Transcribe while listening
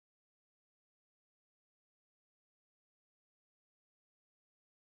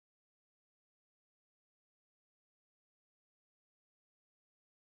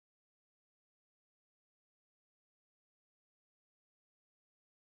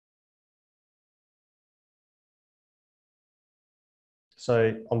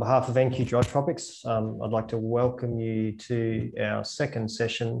So on behalf of NQDry Tropics, I'd like to welcome you to our second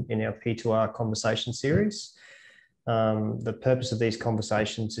session in our P2R conversation series. The purpose of these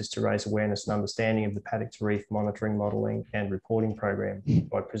conversations is to raise awareness and understanding of the Paddock to Reef monitoring, modelling and reporting program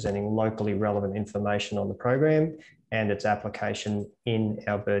by presenting locally relevant information on the program and its application in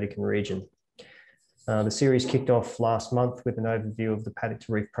our Burdekin region. The series kicked off last month with an overview of the Paddock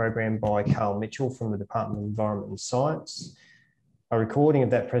to Reef program by Carl Mitchell from the Department of Environment and Science. A recording of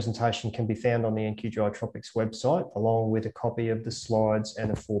that presentation can be found on the NQDry Tropics website, along with a copy of the slides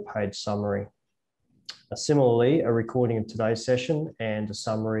and a 4-page summary. Similarly, a recording of today's session and a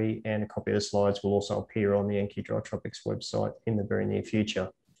summary and a copy of the slides will also appear on the NQDry Tropics website in the very near future.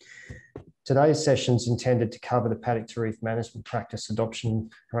 Today's session is intended to cover the Paddock to Reef Management Practice Adoption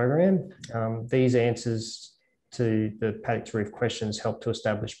Program. These answers to the Paddock to Reef questions help to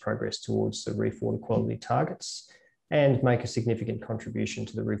establish progress towards the reef water quality targets and make a significant contribution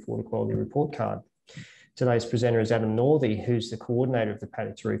to the Reef Water Quality Report Card. Today's presenter is Adam Northey, who's the coordinator of the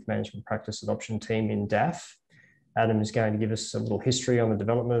Paddock to Reef Management Practice Adoption Team in DAF. Adam is going to give us a little history on the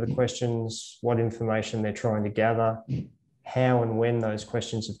development of the questions, what information they're trying to gather, how and when those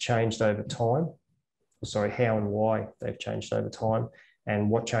questions have changed over time, how and why they've changed over time, and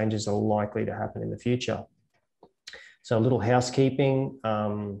what changes are likely to happen in the future. So a little housekeeping.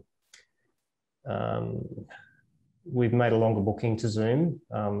 We've made a longer booking to Zoom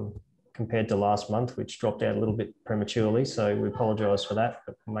compared to last month, which dropped out a little bit prematurely. So we apologise for that,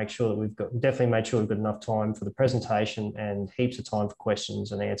 but we'll make sure that definitely made sure we've got enough time for the presentation and heaps of time for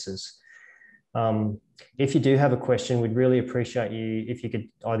questions and answers. If you do have a question, we'd really appreciate you if you could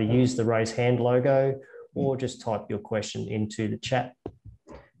either use the raise hand logo or just type your question into the chat.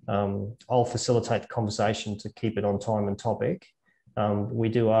 I'll facilitate the conversation to keep it on time and topic. We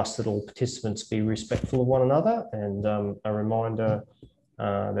do ask that all participants be respectful of one another, and a reminder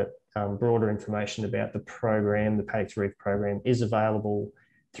that broader information about the program, the Paddock to Reef program, is available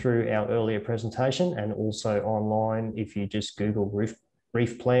through our earlier presentation and also online. If you just Google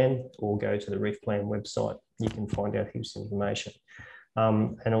Reef Plan or go to the Reef Plan website, you can find out heaps of information.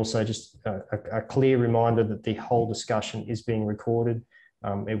 And also just a clear reminder that the whole discussion is being recorded.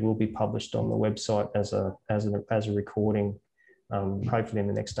 It will be published on the website as a recording, hopefully in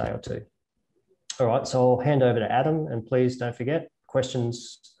the next day or two. All right, so I'll hand over to Adam, and please don't forget,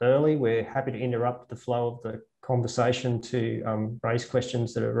 questions early. We're happy to interrupt the flow of the conversation to raise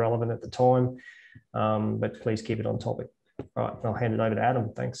questions that are relevant at the time, but please keep it on topic. All right, I'll hand it over to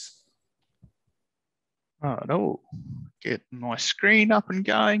Adam. Thanks. Righto, get my screen up and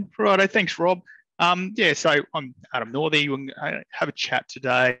going. Righto, thanks, Rob. Yeah, so I'm Adam Northey. We're going to have a chat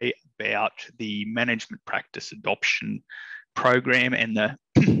today about the management practice adoption program and the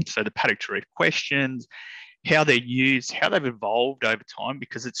Paddock to Reef questions, how they're used, how they've evolved over time,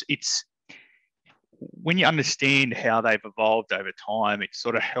 because it's when you understand how they've evolved over time, it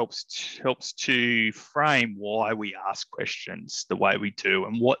sort of helps to frame why we ask questions the way we do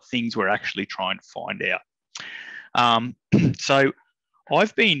and what things we're actually trying to find out. So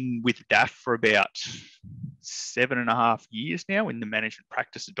I've been with DAF for about 7.5 years now in the management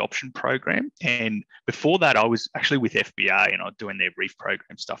practice adoption program. And before that, I was actually with FBA and I was doing their reef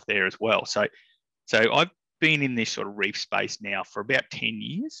program stuff there as well. So I've been in this sort of reef space now for about 10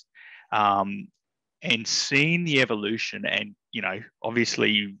 years and seen the evolution and,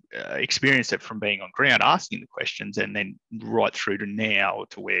 obviously experienced it from being on ground, asking the questions, and then right through to now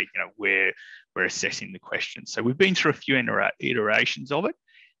to where, we're assessing the questions. So we've been through a few iterations of it.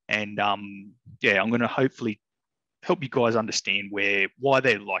 And yeah, I'm going to hopefully help you guys understand why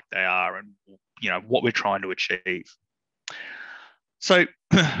they're like they are and, what we're trying to achieve. So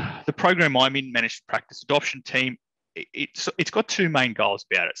the program I'm in, Managed Practice Adoption Team, it's got two main goals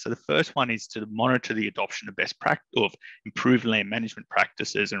about it. So the first one is to monitor the adoption of best practice of improved land management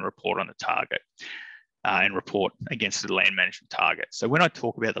practices and report on the target and report against the land management targets. So when I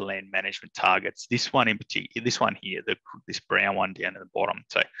talk about the land management targets, this one in particular, this one here, this brown one down at the bottom.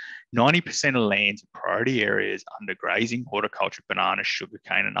 So 90% of lands in priority areas under grazing, horticulture, banana,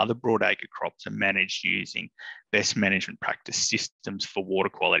 sugarcane, and other broadacre crops are managed using best management practice systems for water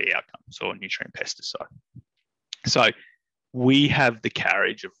quality outcomes or nutrient pesticide. So we have the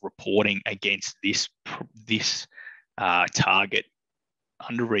carriage of reporting against this target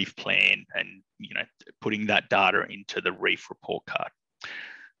under Reef Plan and putting that data into the Reef Report Card.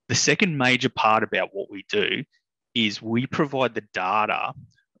 The second major part about what we do is we provide the data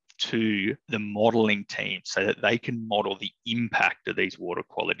to the modelling team so that they can model the impact of these water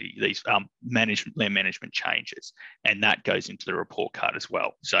quality, these land management changes, and that goes into the report card as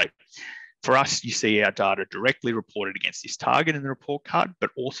well. So For us, you see our data directly reported against this target in the report card,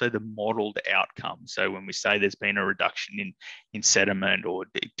 but also the modelled outcome. So when we say there's been a reduction in sediment or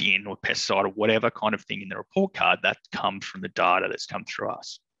DIN or pesticide or whatever kind of thing in the report card, that comes from the data that's come through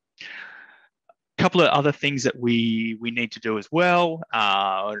us. A couple of other things that we need to do as well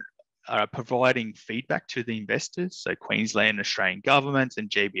are providing feedback to the investors, so Queensland, Australian governments and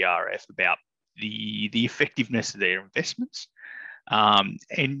GBRF, about the effectiveness of their investments. And,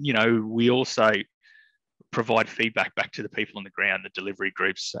 you know, we also provide feedback back to the people on the ground, the delivery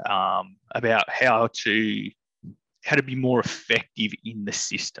groups, about how to be more effective in the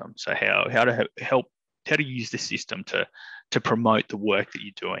system. So how to use the system to promote the work that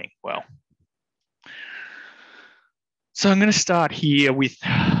you're doing well. So I'm going to start here with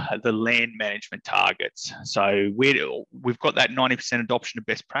the land management targets. So we've got that 90% adoption of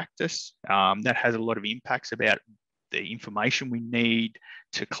best practice. That has a lot of impacts about the information we need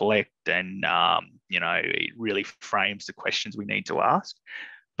to collect, and you know, it really frames the questions we need to ask.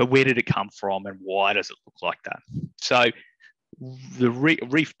 But where did it come from, and why does it look like that? So the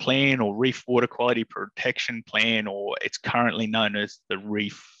Reef Plan, or Reef Water Quality Protection Plan, or it's currently known as the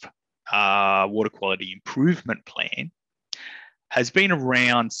Reef Water Quality Improvement Plan, has been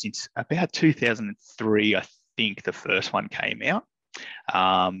around since about 2003. I think the first one came out.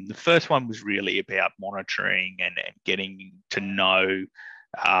 The first one was really about monitoring and getting to know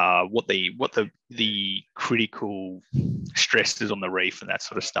what the critical stresses on the reef and that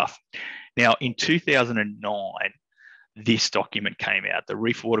sort of stuff. Now, in 2009, this document came out, the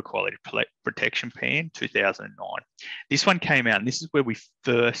Reef Water Quality Protection Plan 2009. This one came out, and this is where we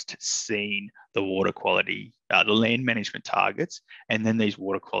first seen the water quality, the land management targets, and then these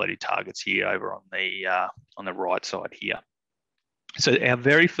water quality targets here over on the right side here. So our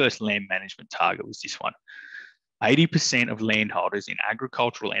very first land management target was this one. 80% of landholders in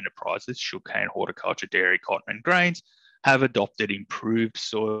agricultural enterprises, sugarcane, horticulture, dairy, cotton and grains, have adopted improved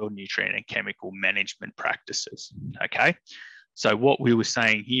soil, nutrient and chemical management practices, okay? So what we were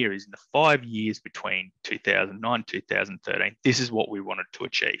saying here is in the 5 years between 2009 and 2013, this is what we wanted to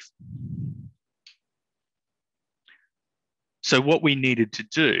achieve. So what we needed to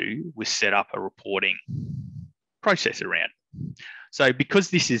do was set up a reporting process around it. So because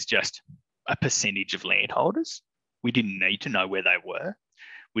this is just a percentage of landholders, we didn't need to know where they were.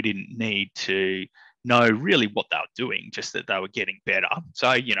 We didn't need to know really what they were doing, just that they were getting better.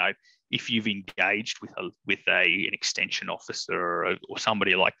 So, you know, if you've engaged with an extension officer or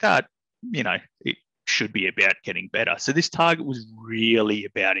somebody like that, you know, it should be about getting better. So this target was really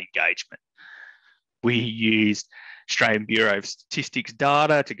about engagement. We used Australian Bureau of Statistics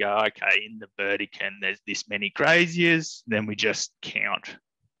data to go, okay, in the Burdekin, there's this many graziers. Then we just count.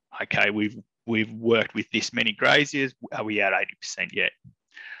 Okay, we've worked with this many graziers. Are we at 80% yet?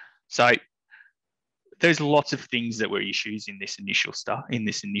 So there's lots of things that were issues in this initial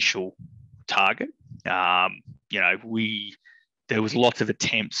target. You know, there was lots of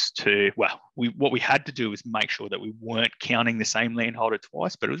attempts to, well, what we had to do was make sure that we weren't counting the same landholder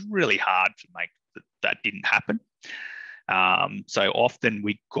twice, but it was really hard to make that didn't happen. So often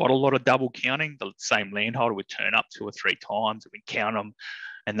we got a lot of double counting. The same landholder would turn up 2 or 3 times, and we'd count them,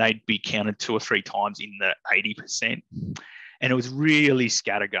 and they'd be counted 2 or 3 times in the 80%. And it was really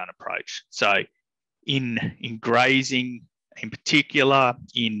scattergun approach. So in grazing, in particular,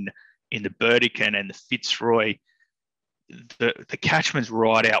 in the Burdekin and the Fitzroy, the catchment's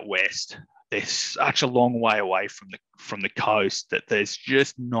right out west. They're such a long way away from the coast that there's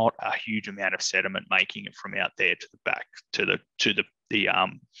just not a huge amount of sediment making it from out there to the back to the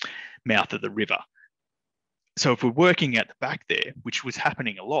mouth of the river. So if we're working at the back there, which was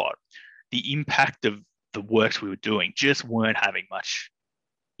happening a lot, the impact of the works we were doing just weren't having much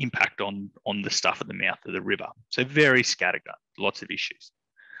impact on the stuff at the mouth of the river. So very scattergun, lots of issues.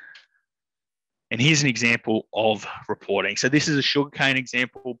 And here's an example of reporting. So this is a sugarcane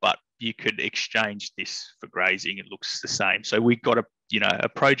example, but you could exchange this for grazing. It looks the same. So we got a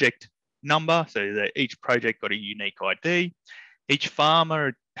project number. So that each project got a unique ID. Each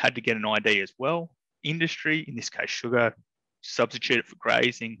farmer had to get an ID as well. Industry, in this case, sugar, substitute it for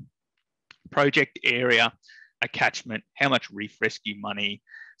grazing. Project area, a catchment, how much reef rescue money,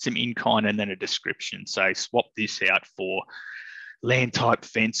 some in-kind, and then a description. So swap this out for land type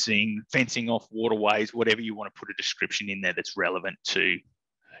fencing off waterways, whatever you want to put a description in there that's relevant to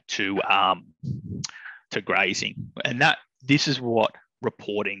grazing. And this is what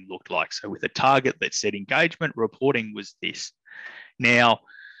reporting looked like. So with a target that said engagement, reporting was this. Now,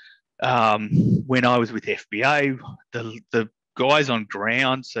 when I was with FBA, the guys on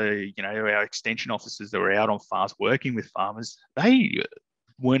ground, so, you know, our extension officers that were out on farms working with farmers, they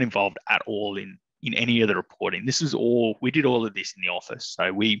weren't involved at all in any of the reporting. This is all, we did all of this in the office.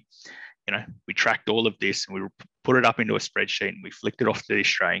 So we tracked all of this and we put it up into a spreadsheet and we flicked it off to the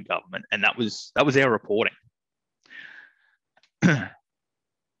Australian government. And that was our reporting.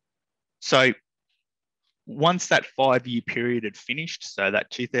 So once that 5-year period had finished, so that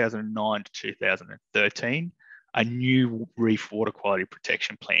 2009 to 2013, a new reef water quality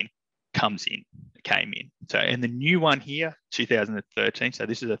protection plan came in. So, and the new one here, 2013, so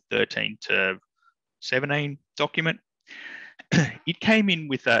this is a 13 to 17 document, it came in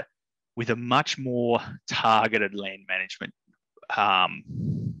with a much more targeted land management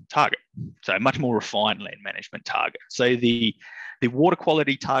target, so a much more refined land management target. So the water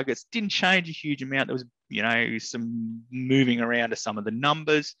quality targets didn't change a huge amount. There was, some moving around to some of the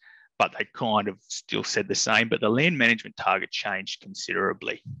numbers, but they kind of still said the same, but the land management target changed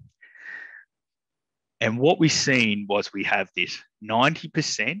considerably. And what we've seen was we have this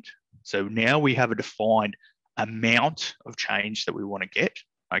 90%. So now we have a defined amount of change that we want to get,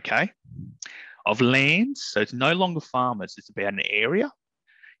 okay, of lands. So it's no longer farmers, it's about an area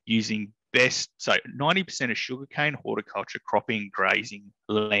using so 90% of sugarcane, horticulture, cropping, grazing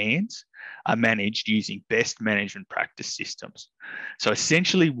lands are managed using best management practice systems. So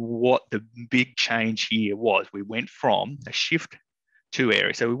essentially what the big change here was, we went from a shift to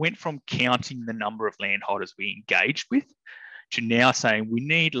area. So we went from counting the number of landholders we engaged with to now saying we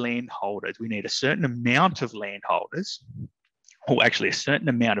need landholders, we need a certain amount of landholders, or actually a certain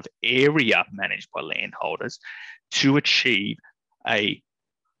amount of area managed by landholders to achieve a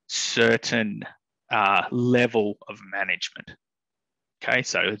certain level of management. Okay,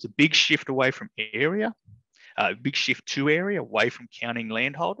 so it's a big shift away from area, a big shift to area, away from counting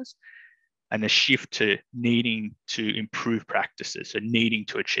landholders, and a shift to needing to improve practices, so needing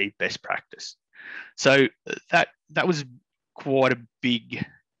to achieve best practice. So that was quite a big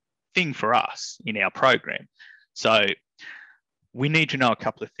thing for us in our program. So we need to know a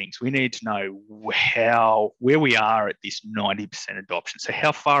couple of things. We need to know where we are at this 90% adoption. So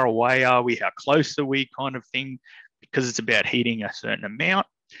how far away are we? How close are we, kind of thing, because it's about hitting a certain amount.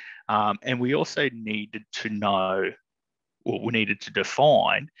 And we also needed to know, or we needed to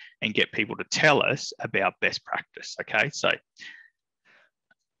define and get people to tell us about best practice. Okay, so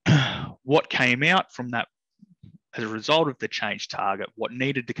what came out from that as a result of the change target, what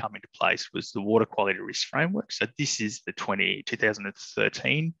needed to come into place was the water quality risk framework. So this is the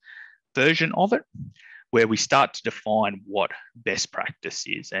 2013 version of it, where we start to define what best practice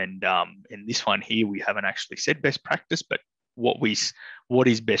is. And in this one here, we haven't actually said best practice, but what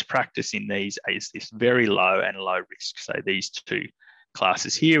is best practice in these is this very low and low risk. So these two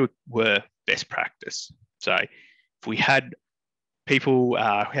classes here were best practice. So if we had people, we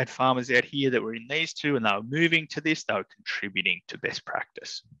had farmers out here that were in these two and they were moving to this, they were contributing to best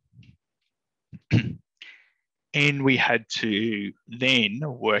practice. And we had to then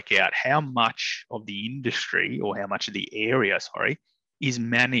work out how much of the industry, or how much of the area, is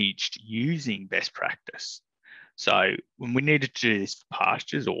managed using best practice. So when we needed to do this for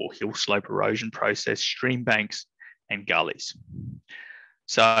pastures or hill slope erosion process, stream banks and gullies.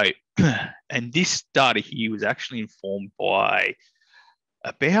 So, and this data here was actually informed by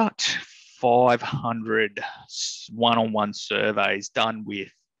about 500 one-on-one surveys done with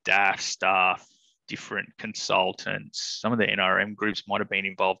DAF staff, different consultants. Some of the NRM groups might have been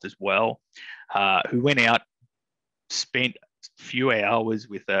involved as well, who went out, spent a few hours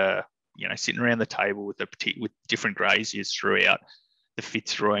with sitting around the table with different graziers throughout the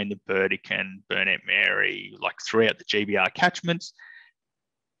Fitzroy and the Burdekin, Burnett Mary, like throughout the GBR catchments,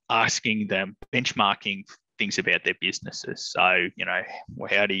 asking them, benchmarking things about their businesses. So,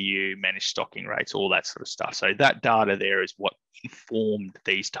 how do you manage stocking rates, all that sort of stuff. So that data there is what informed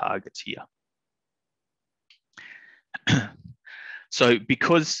these targets here. So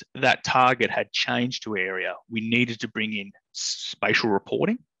because that target had changed to area, we needed to bring in spatial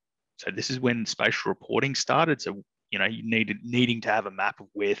reporting. So this is when spatial reporting started. So, you needing to have a map of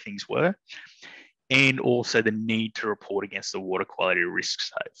where things were, and also the need to report against the water quality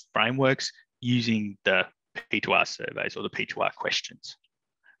risks frameworks using the P2R surveys or the P2R questions.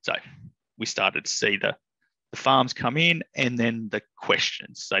 So we started to see the farms come in and then the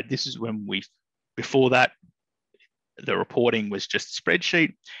questions. So this is when before that, the reporting was just a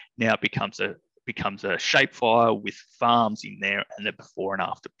spreadsheet. Now it becomes a shapefile with farms in there and the before and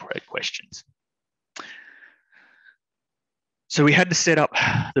after questions. So we had to set up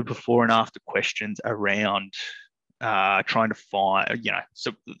the before and after questions around trying to find,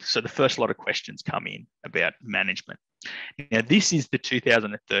 so the first lot of questions come in about management. Now, this is the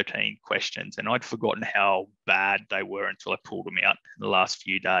 2013 questions, and I'd forgotten how bad they were until I pulled them out in the last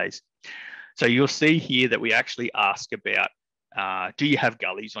few days. So you'll see here that we actually ask about, do you have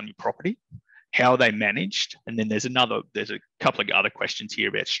gullies on your property? How are they managed? And then there's a couple of other questions here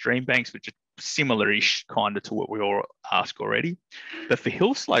about stream banks, which are similar-ish kind of to what we all asked already. But for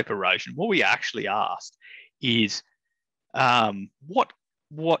hill slope erosion, what we actually asked is what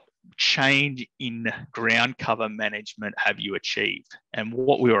change in ground cover management have you achieved? And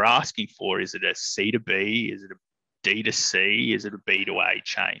what we were asking for, is it a C to B? Is it a D to C? Is it a B to A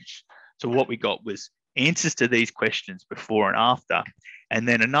change? So what we got was answers to these questions before and after, and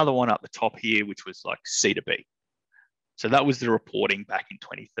then another one up the top here, which was like C to B. So that was the reporting back in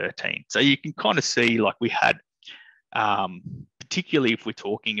 2013. So you can kind of see, like, we had, particularly if we're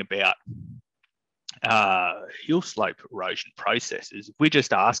talking about hill slope erosion processes, if we're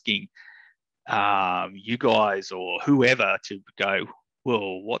just asking you guys or whoever to go,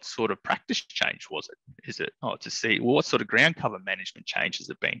 well, what sort of practice change was it? Is it, oh, it's a C? Well, what sort of ground cover management change has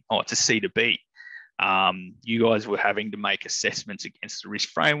it been? Oh, it's a C to B. You guys were having to make assessments against the risk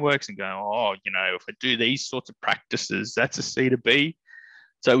frameworks and go, oh, you know, if I do these sorts of practices, that's a C to B.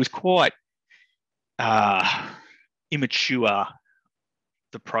 So it was quite immature,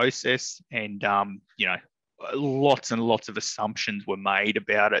 the process, and you know, lots and lots of assumptions were made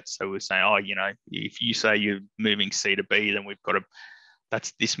about it. So we're saying, oh, you know, if you say you're moving C to B, then we've got to,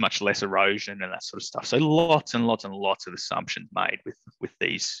 that's this much less erosion and that sort of stuff. So lots and lots and lots of assumptions made with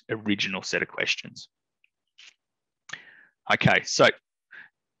these original set of questions. Okay, so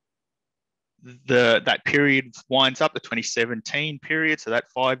that period winds up, the 2017 period, so that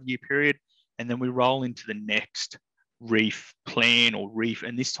 5-year period, and then we roll into the next reef plan, or reef,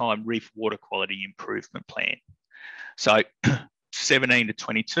 and this time reef water quality improvement plan. So 17 to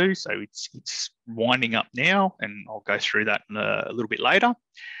 22, so it's winding up now, and I'll go through that a little bit later.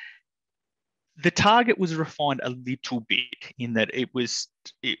 The target was refined a little bit in that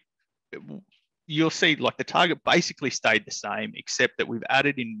you'll see, like, the target basically stayed the same, except that we've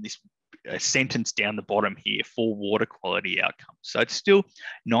added in this sentence down the bottom here for water quality outcomes. So it's still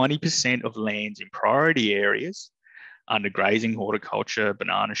 90% of lands in priority areas under grazing, horticulture,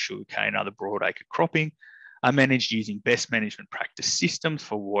 banana, sugarcane, other broadacre cropping are managed using best management practice systems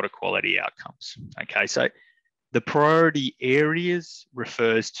for water quality outcomes. Okay, so the priority areas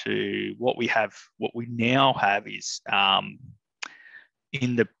refers to what we now have is,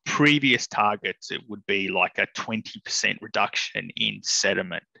 in the previous targets, it would be like a 20% reduction in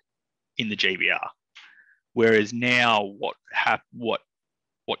sediment in the GBR. Whereas now what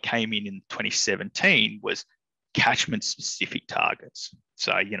came in 2017 was catchment specific targets.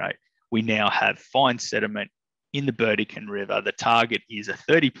 So, you know, we now have fine sediment in the Burdekin River. The target is a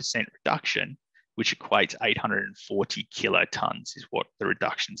 30% reduction, which equates 840 kilotons is what the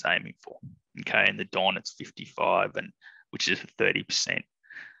reduction's aiming for. Okay, and the Don, it's 55, and which is 30%.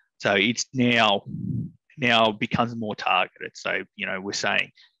 So it's now becomes more targeted. So, you know, we're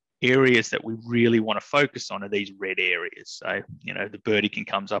saying areas that we really want to focus on are these red areas. So, you know, the Burdekin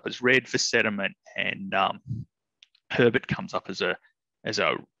comes up as red for sediment, and Herbert comes up as a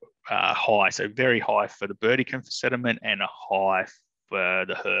high, so very high for the Burdekin for sediment and a high for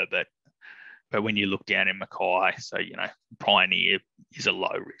the Herbert. But when you look down in Mackay, so, you know, Pioneer is a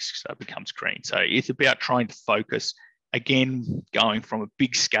low risk, so it becomes green. So it's about trying to focus, again, going from a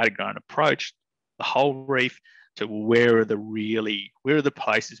big scattergun approach, the whole reef, to where are the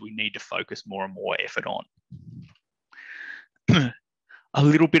places we need to focus more and more effort on. A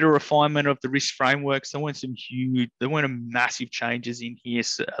little bit of refinement of the risk frameworks. There weren't massive changes in here.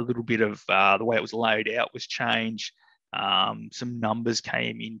 So a little bit of the way it was laid out was changed. Some numbers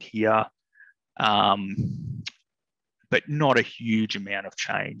came in here, but not a huge amount of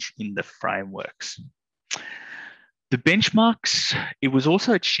change in the frameworks. The benchmarks, it was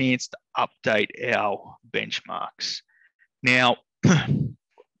also a chance to update our benchmarks. Now, in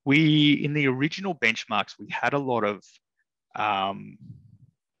the original benchmarks, we had a lot of,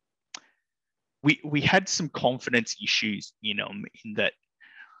 we had some confidence issues in them, in that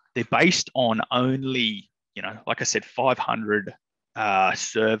they're based on only, you know, like I said, 500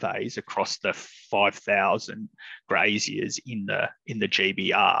 surveys across the 5,000 graziers in the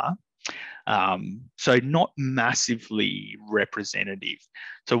GBR. So not massively representative.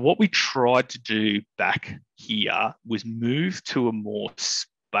 So what we tried to do back here was move to a more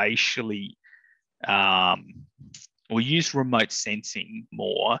spatially, or use remote sensing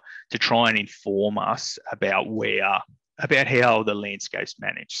more to try and inform us about how the landscape's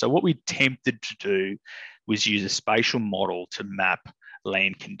managed. So what we attempted to do was use a spatial model to map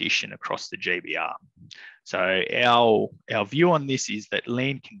land condition across the GBR. So our view on this is that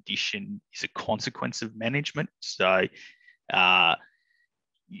land condition is a consequence of management. So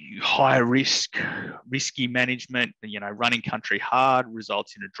higher risky management, running country hard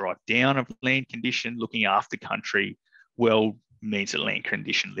results in a drive down of land condition. Looking after country well means that land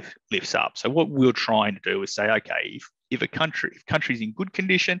condition lifts up. So what we're trying to do is say, okay, if country's in good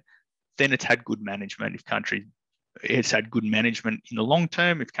condition, then it's had good management. If it's had good management in the long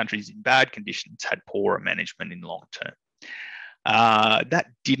term. If country's in bad condition, it's had poorer management in the long term.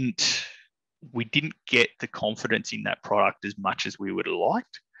 We didn't get the confidence in that product as much as we would have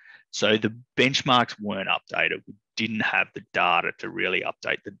liked. So the benchmarks weren't updated. We didn't have the data to really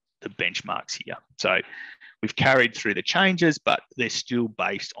update the benchmarks here. So we've carried through the changes, but they're still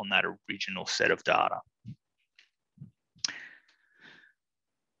based on that original set of data.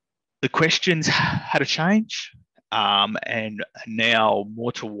 The questions had a change, and now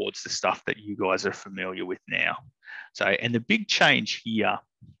more towards the stuff that you guys are familiar with now. So, and the big change here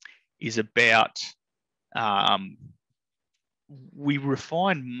is about, we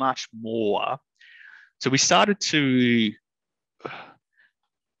refined much more. So we started to,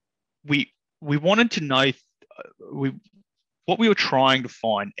 we wanted to know, what we were trying to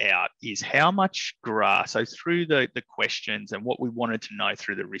find out is how much grass, so through the questions, and what we wanted to know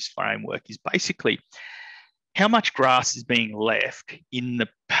through the risk framework is basically how much grass is being left in the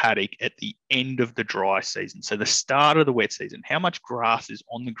paddock at the end of the dry season. So the start of the wet season, how much grass is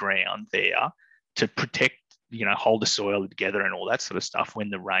on the ground there to protect, hold the soil together and all that sort of stuff when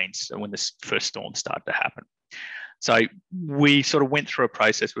the first storms start to happen. So we sort of went through a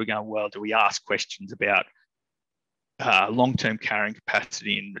process. We're going, well, do we ask questions about long-term carrying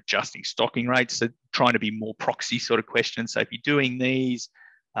capacity and adjusting stocking rates? So trying to be more proxy sort of questions. So if you're doing these,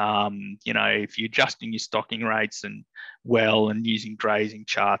 if you're adjusting your stocking rates and using grazing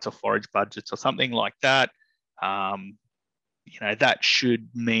charts or forage budgets or something like that, that should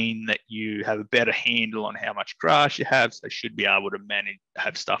mean that you have a better handle on how much grass you have. So should be able to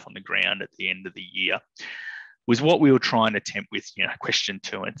have stuff on the ground at the end of the year, was what we were trying to attempt with, question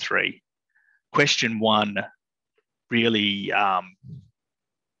 2 and 3. Question 1 really,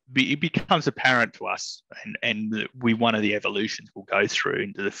 it becomes apparent to us, and one of the evolutions we'll go through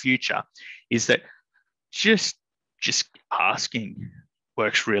into the future is that just asking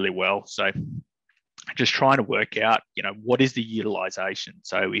works really well. So just trying to work out, what is the utilization?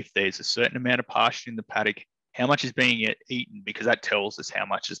 So if there's a certain amount of pasture in the paddock, how much is being eaten? Because that tells us how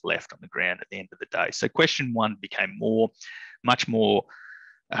much is left on the ground at the end of the day. So question 1 became much more,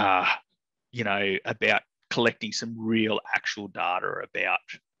 about collecting some real actual data about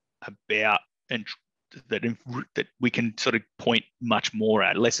and that we can sort of point much more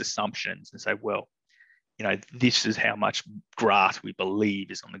at, less assumptions, and say, well, this is how much grass we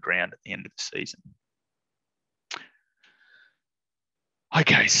believe is on the ground at the end of the season.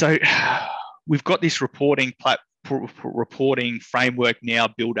 Okay, so we've got this reporting framework now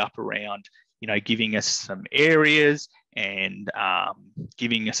built up around, giving us some areas and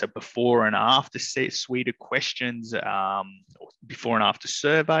giving us a before and after suite of questions, or before and after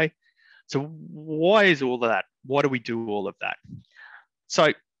survey. So why is all of that? Why do we do all of that?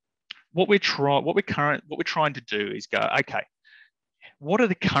 So what we're trying to do is go, okay, what are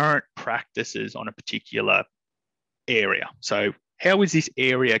the current practices on a particular area? So how is this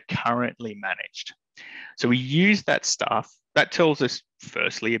area currently managed? So we use that stuff. That tells us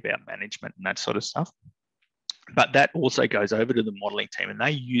firstly about management and that sort of stuff. But that also goes over to the modelling team, and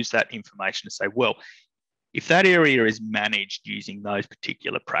they use that information to say, well, if that area is managed using those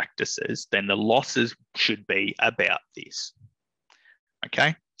particular practices, then the losses should be about this.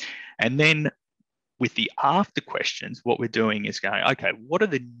 Okay. And then with the after questions, what we're doing is going, okay, what are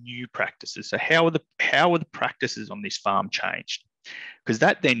the new practices? So how are the practices on this farm changed? Because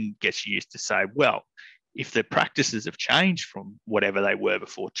that then gets used to say, well, if the practices have changed from whatever they were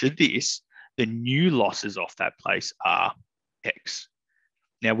before to this, the new losses off that place are X.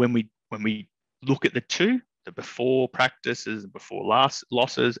 Now, when we look at the two, the before practices, the before last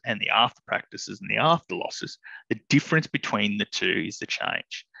losses, and the after practices and the after losses, the difference between the two is the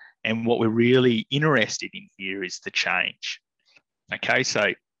change. And what we're really interested in here is the change. Okay,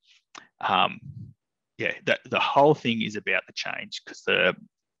 so the whole thing is about the change, because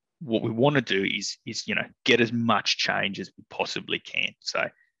what we want to do is get as much change as we possibly can.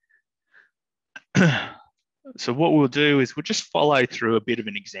 So what we'll do is we'll just follow through a bit of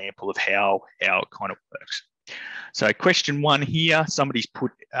an example of how it kind of works. So question 1 here, somebody's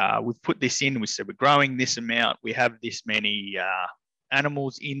we've put this in. We said we're growing this amount. We have this many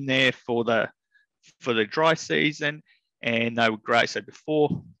animals in there for the dry season, and they were great. So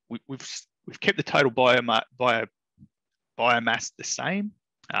before we've we've kept the total biomass the same.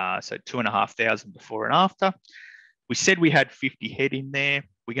 So 2,500 before and after. We said we had 50 head in there.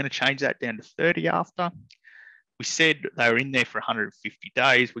 We're going to change that down to 30 after. We said they were in there for 150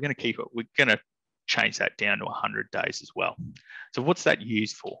 days. We're going to keep it. We're going to change that down to 100 days as well. So what's that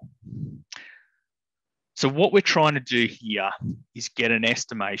used for? So what we're trying to do here is get an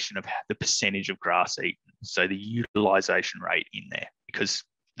estimation of the percentage of grass eaten. So the utilisation rate in there, because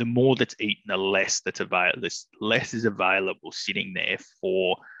the more that's eaten, the less that's available. Less is available sitting there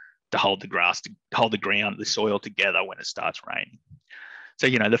to hold the grass, to hold the ground, the soil together when it starts raining. So,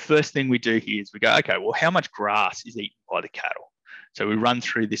 the first thing we do here is we go, okay, well, how much grass is eaten by the cattle? So we run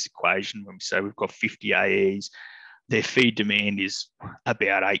through this equation when we say we've got 50 AEs. Their feed demand is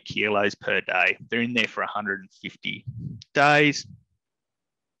about 8 kilos per day. They're in there for 150 days.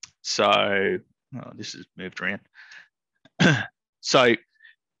 So, this has moved around. So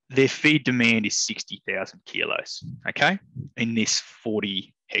their feed demand is 60,000 kilos, okay, in this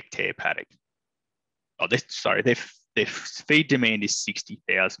 40 hectare paddock. Their feed demand is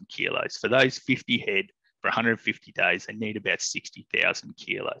 60,000 kilos. For those 50 head for 150 days, they need about 60,000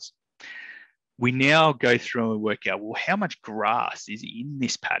 kilos. We now go through and work out, well, how much grass is in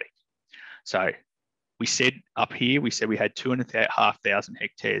this paddock? So we said up here, we had 2,500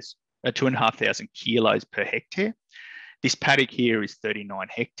 hectares, 2,500 kilos per hectare. This paddock here is 39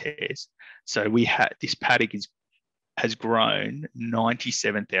 hectares. So this paddock has grown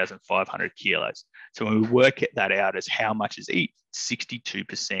 97,500 kilos. So when we work that out as how much is eaten,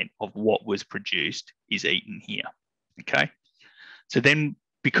 62% of what was produced is eaten here, okay? So then,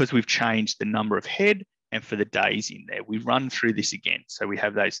 because we've changed the number of head and for the days in there, we run through this again. So we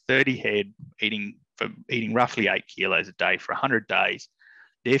have those 30 head eating roughly 8 kilos a day for 100 days.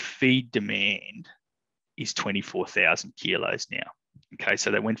 Their feed demand is 24,000 kilos now. Okay,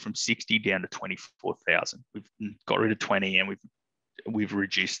 so they went from 60 down to 24,000. We've got rid of 20 and we've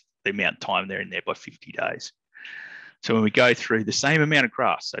reduced the amount of time they're in there by 50 days. So when we go through the same amount of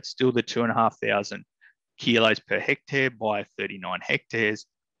grass, so it's still the 2,500 kilos per hectare by 39 hectares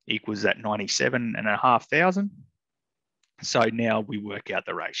equals that 97,500. So now we work out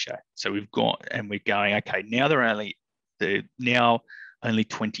the ratio. So we've got, and we're going, okay, now only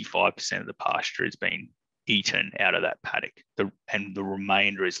 25% of the pasture has been eaten out of that paddock, and the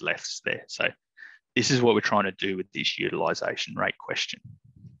remainder is left there. So this is what we're trying to do with this utilisation rate question.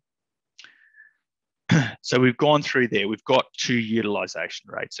 So we've gone through there. We've got two utilisation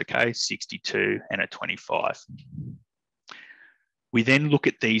rates, okay, 62 and a 25. We then look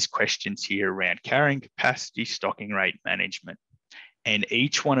at these questions here around carrying capacity, stocking rate management, and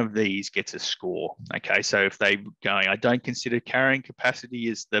each one of these gets a score, okay? So if they're going, I don't consider carrying capacity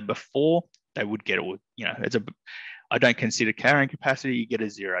as the before, they would get, I don't consider carrying capacity, you get a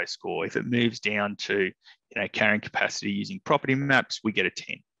 0 score. If it moves down to, carrying capacity using property maps, we get a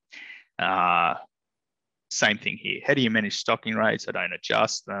 10. Same thing here. How do you manage stocking rates? I don't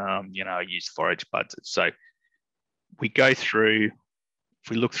adjust them. I use forage budgets. So we go through, if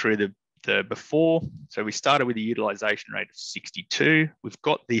we look through the before, so we started with a utilisation rate of 62. We've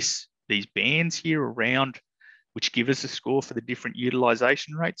got these bands here around, which give us a score for the different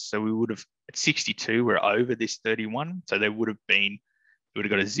utilisation rates. So we would have, at 62, we're over this 31. So we would have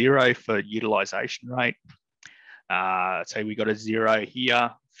got a 0 for utilisation rate. So we got a 0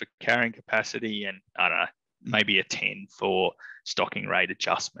 here for carrying capacity, and I don't know, maybe a 10 for stocking rate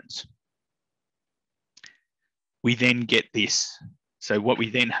adjustments. We then get this. So what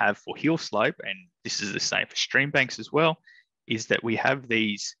we then have for hill slope, and this is the same for stream banks as well, is that we have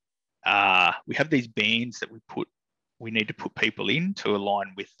these bands that we need to put people in to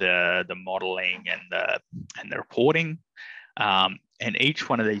align with the modelling and the reporting. And each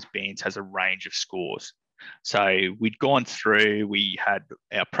one of these bands has a range of scores. So we'd gone through, we had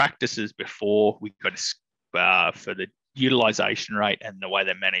our practices before, we got for the utilisation rate and the way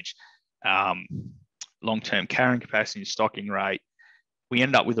they manage long-term carrying capacity and stocking rate. We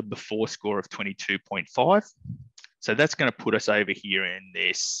end up with a before score of 22.5. So that's going to put us over here in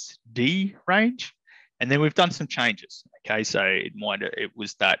this D range. And then we've done some changes. Okay, so it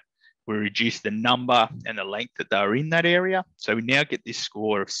was that we reduced the number and the length that they were in that area. So we now get this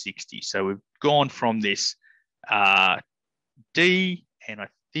score of 60. So we've gone from this D, and I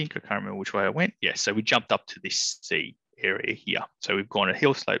think, I can't remember which way I went. Yeah, so we jumped up to this C area here. So we've gone a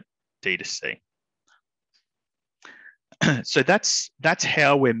hill slope D to C. So that's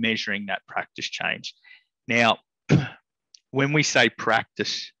how we're measuring that practice change. Now, when we say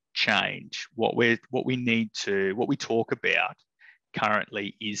practice change, what we talk about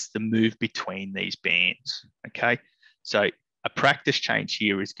currently is the move between these bands. Okay, so a practice change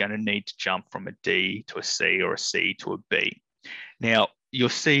here is going to need to jump from a D to a C or a C to a B. Now, you'll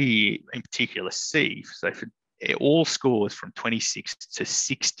see in particular C, so for all scores from 26 to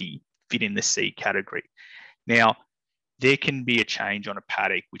 60 fit in the C category. Now, there can be a change on a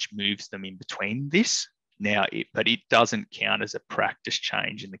paddock which moves them in between this. Now, but it doesn't count as a practice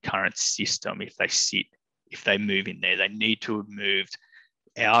change in the current system if they move in there. They need to have moved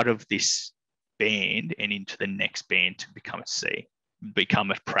out of this band and into the next band to become a C,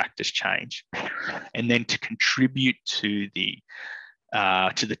 become a practice change. And then to contribute to the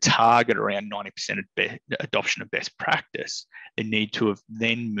target around 90% adoption of best practice, they need to have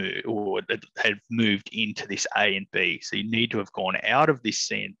then moved or have moved into this A and B. So you need to have gone out of this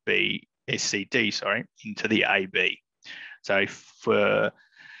C and B, SCD, sorry, into the AB. So for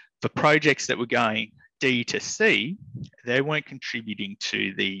projects that were going D to C, they weren't contributing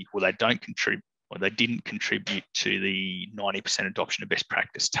to they didn't contribute to the 90% adoption of best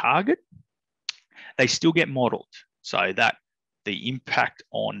practice target. They still get modelled, so that the impact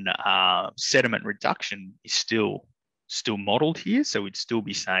on sediment reduction is still modelled here. So we'd still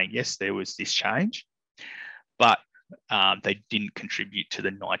be saying, yes, there was this change, but they didn't contribute to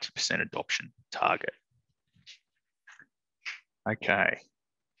the 90% adoption target. Okay.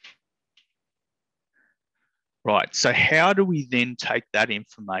 Right, so how do we then take that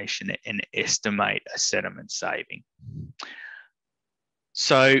information and estimate a sediment saving?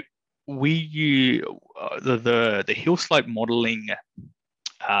 So we use the hill slope modelling.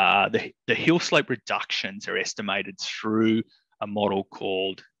 The hill slope reductions are estimated through a model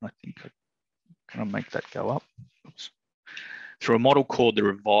called, can I make that go up? Oops. Through a model called the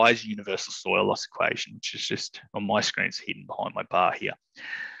Revised Universal Soil Loss Equation, which is just on my screen, it's hidden behind my bar here.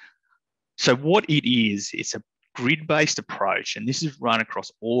 So what it is, it's a grid-based approach, and this is run across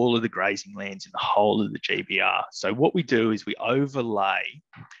all of the grazing lands in the whole of the GBR. So what we do is we overlay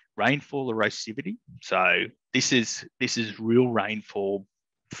rainfall erosivity. So this is real rainfall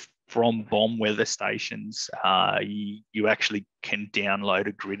from BOM weather stations. You actually can download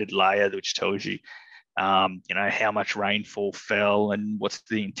a gridded layer which tells you, how much rainfall fell and what's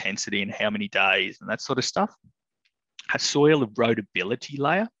the intensity and how many days and that sort of stuff. A soil erodibility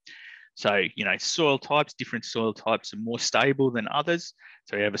layer. So, soil types, different soil types are more stable than others.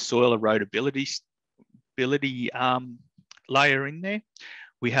 So we have a soil erodibility layer in there.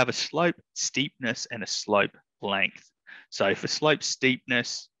 We have a slope steepness and a slope length. So for slope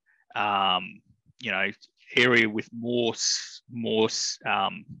steepness, area with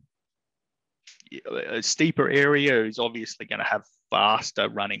a steeper area is obviously going to have faster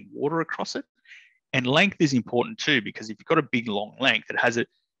running water across it. And length is important too, because if you've got a big long length, the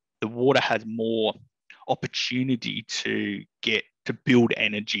water has more opportunity to build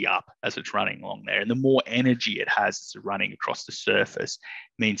energy up as it's running along there. And the more energy it has as it's running across the surface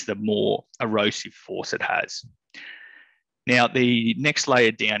means the more erosive force it has. Now, the next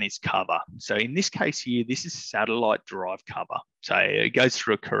layer down is cover. So in this case here, this is satellite derived cover. So it goes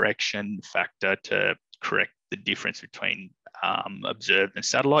through a correction factor to correct the difference between observed and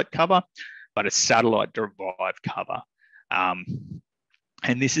satellite cover, but it's satellite derived cover.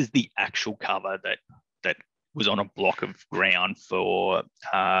 And this is the actual cover that was on a block of ground for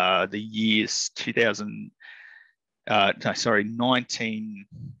the years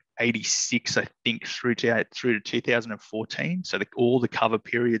 1986, I think, through to 2014. So all the cover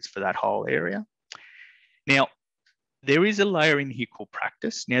periods for that whole area. Now, there is a layer in here called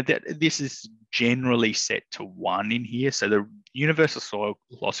practice. Now, this is generally set to 1 in here. So the universal soil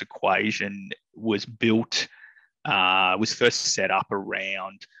loss equation was first set up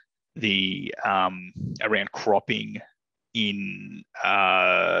around around cropping in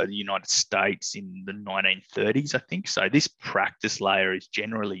the United States in the 1930s, I think. So this practice layer is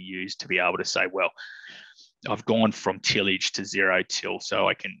generally used to be able to say, well, I've gone from tillage to zero till, so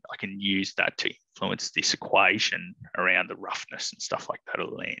I can use that to influence this equation around the roughness and stuff like that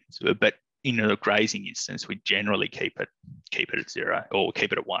of the lands. But in a grazing instance, we generally keep it at 0 or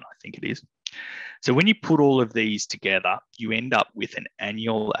keep it at 1, I think it is. So when you put all of these together, you end up with an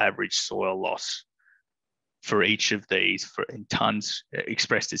annual average soil loss for each of these in tons,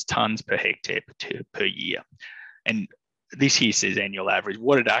 expressed as tons per hectare per year. And this here says annual average.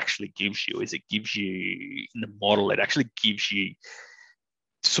 What it actually gives you is in the model, it actually gives you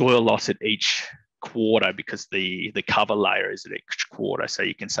soil loss at each quarter, because the cover layer is at each quarter. So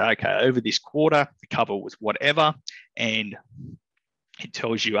you can say, okay, over this quarter, the cover was whatever, and it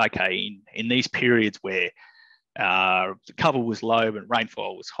tells you, okay, in these periods where the cover was low but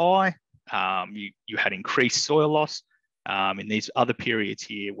rainfall was high, you had increased soil loss. In these other periods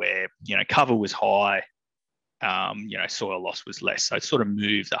here where cover was high soil loss was less. So it sort of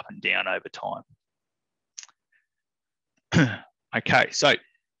moves up and down over time. Okay, so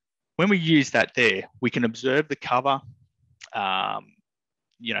when we use that there, we can observe the cover. The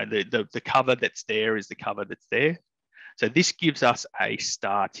cover that's there is the cover that's there. So this gives us a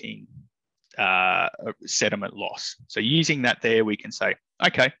starting sediment loss. So using that there, we can say,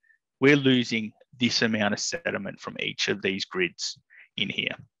 okay, we're losing this amount of sediment from each of these grids in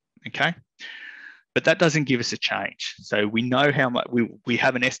here, okay? But that doesn't give us a change. So we know how much, we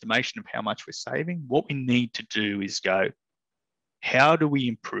have an estimation of how much we're saving. What we need to do is go, how do we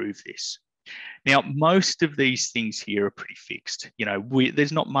improve this? Now, most of these things here are pretty fixed.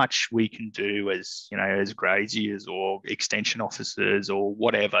 There's not much we can do as graziers or extension officers or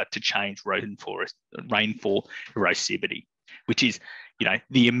whatever to change rainfall erosivity, which is,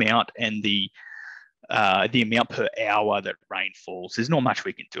 the amount and the amount per hour that rain falls. There's not much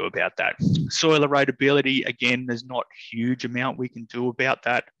we can do about that. Soil erodibility, again, there's not a huge amount we can do about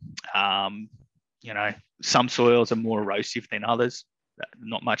that. Some soils are more erosive than others.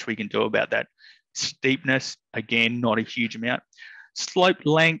 Not much we can do about that. Steepness, again, not a huge amount. Slope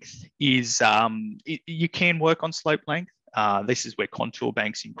length is, you can work on slope length. This is where contour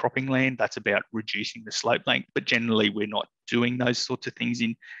banks in cropping land, that's about reducing the slope length, but generally we're not doing those sorts of things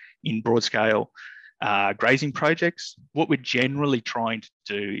in broad scale grazing projects. What we're generally trying to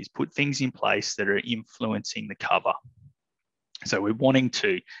do is put things in place that are influencing the cover. So we're wanting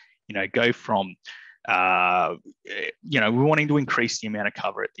to, go from we're wanting to increase the amount of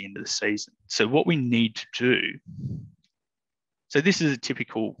cover at the end of the season. So what we need to do, so this is a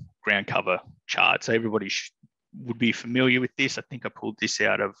typical ground cover chart. So everybody would be familiar with this. I think I pulled this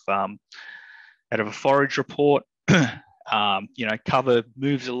out of a forage report. Cover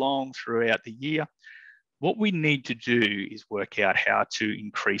moves along throughout the year. What we need to do is work out how to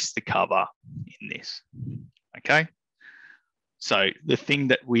increase the cover in this, okay? So the thing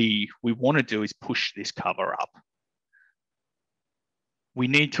that we want to do is push this cover up. We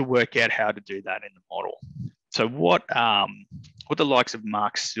need to work out how to do that in the model. So what the likes of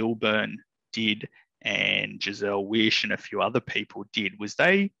Mark Silburn did and Giselle Wish and a few other people did was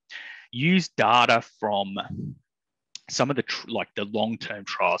they used data from some of the long-term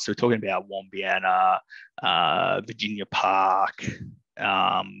trials. So we're talking about Wombiana, Virginia Park,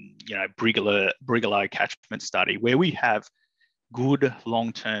 Brigalow catchment study, where we have good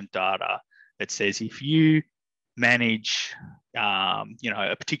long-term data that says if you manage, a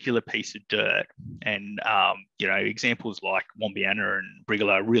particular piece of dirt, and examples like Wombiana and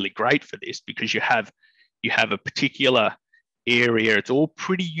Brigalow are really great for this because you have a particular area. It's all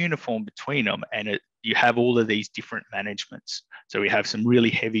pretty uniform between them, and you have all of these different managements. So we have some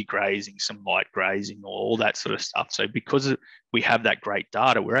really heavy grazing, some light grazing, all that sort of stuff. So because we have that great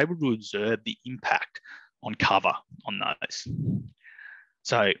data, we're able to observe the impact on cover on those.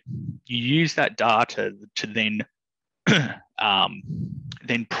 So you use that data to then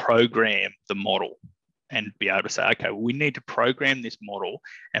program the model and be able to say, okay, well, we need to program this model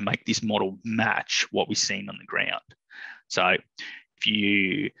and make this model match what we've seen on the ground. So if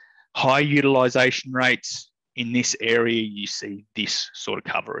you high utilization rates in this area, you see this sort of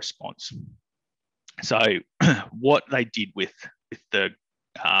cover response. So what they did with the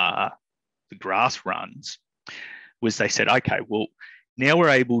grass runs was they said, okay, well, now we're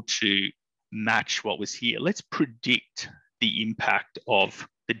able to match what was here. Let's predict the impact of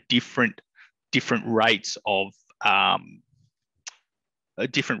the different rates of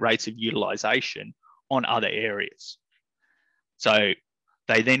utilization on other areas. So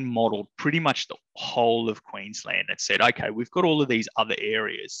they then modeled pretty much the whole of Queensland and said, okay, we've got all of these other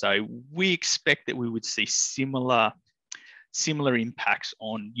areas. So we expect that we would see similar impacts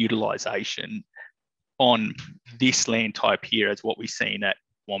on utilization on this land type here as what we've seen at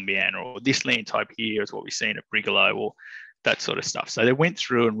Wombiana, or this land type here as what we've seen at Brigalow, or that sort of stuff. So they went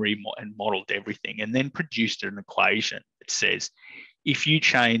through and modeled everything and then produced an equation that says, if you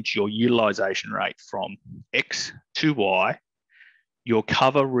change your utilization rate from X to Y, your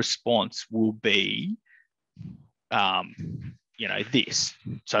cover response will be, this.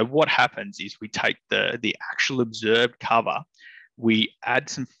 So what happens is we take the actual observed cover, we add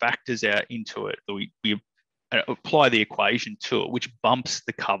some factors out into it, we apply the equation to it, which bumps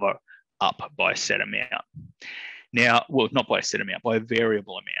the cover up by a set amount. Now, well, not by a set amount, by a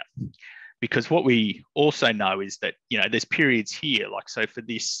variable amount. Because what we also know is that, there's periods here, like, so for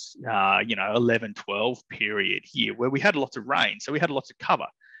this, 11, 12 period here, where we had lots of rain, so we had lots of cover.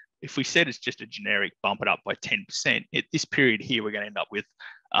 If we said it's just a generic bump it up by 10%, at this period here, we're going to end up with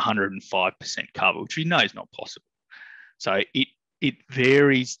 105% cover, which we know is not possible. So it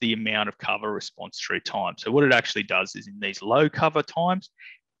varies the amount of cover response through time. So what it actually does is in these low cover times,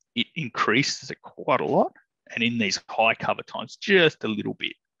 it increases it quite a lot. And in these high cover times, just a little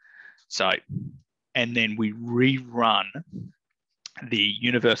bit. So, and then we rerun the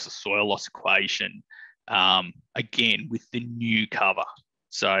universal soil loss equation again with the new cover.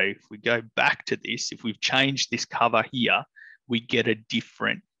 So if we go back to this, if we've changed this cover here, we get a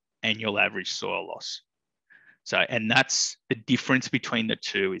different annual average soil loss. So, and that's the difference between the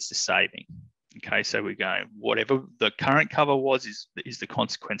two is the saving. Okay, so we're going, whatever the current cover was is the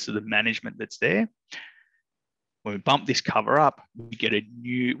consequence of the management that's there. When we bump this cover up, we get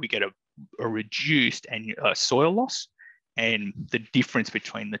a reduced annual soil loss, and the difference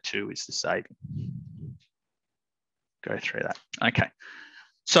between the two is the saving. Go through that. Okay,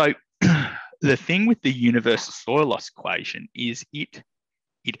 so the thing with the universal soil loss equation is it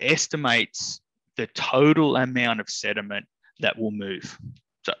estimates the total amount of sediment that will move.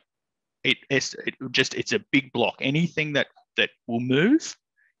 So it's a big block. Anything that will move,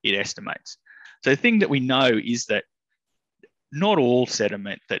 it estimates. So the thing that we know is that not all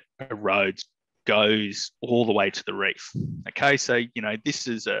sediment that erodes goes all the way to the reef. Okay, so this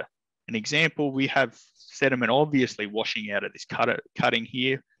is an example. We have sediment obviously washing out of this cutting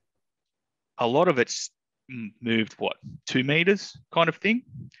here. A lot of it's moved 2 meters kind of thing.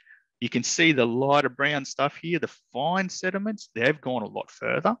 You can see the lighter brown stuff here, the fine sediments, they've gone a lot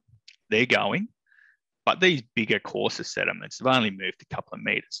further. They're going. But these bigger, coarser sediments have only moved a couple of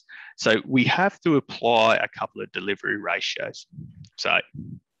meters. So we have to apply a couple of delivery ratios. So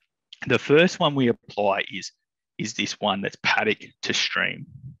the first one we apply is this one that's paddock to stream,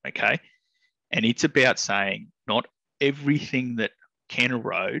 okay? And it's about saying not everything that can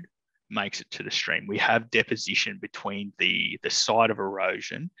erode makes it to the stream. We have deposition between the site of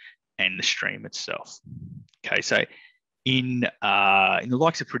erosion and the stream itself. Okay, so in the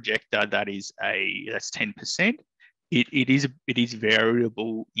likes of projector, that's 10%. It is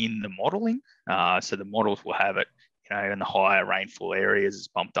variable in the modelling. So the models will have it, in the higher rainfall areas, it's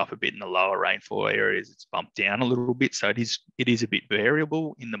bumped up a bit. In the lower rainfall areas, it's bumped down a little bit. So it is a bit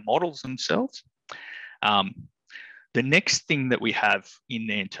variable in the models themselves. The next thing that we have in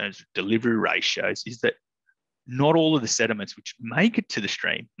there in terms of delivery ratios is that not all of the sediments which make it to the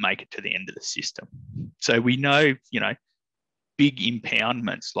stream make it to the end of the system. So we know, big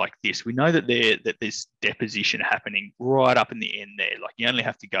impoundments like this, we know that there's deposition happening right up in the end there. Like you only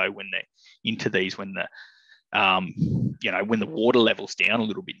have to go when they're into these when the when the water level's down a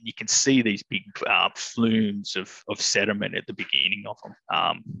little bit, you can see these big flumes of sediment at the beginning of them.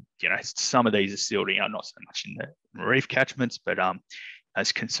 Some of these are silting up, not so much in the reef catchments, but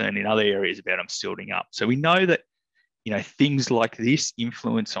as concerned in other areas about them silting up. So we know that things like this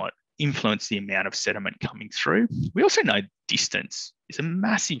influence the amount of sediment coming through. We also know distance is a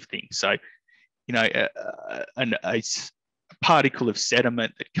massive thing. So a particle of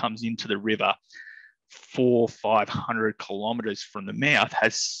sediment that comes into the river 400-500 kilometers from the mouth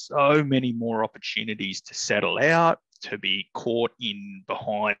has so many more opportunities to settle out, to be caught in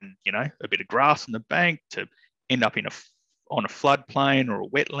behind a bit of grass on the bank, to end up on a floodplain or a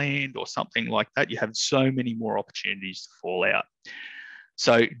wetland or something like that. You have so many more opportunities to fall out.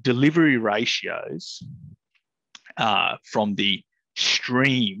 So delivery ratios from the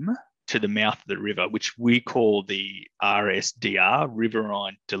stream to the mouth of the river, which we call the RSDR,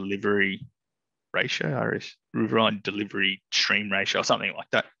 riverine delivery ratio, riverine delivery stream ratio, or something like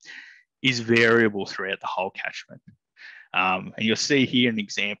that, is variable throughout the whole catchment. And you'll see here an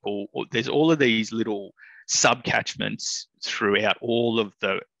example. There's all of these little sub-catchments throughout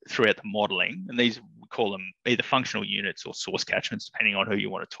the modelling, and these we call them either functional units or source catchments, depending on who you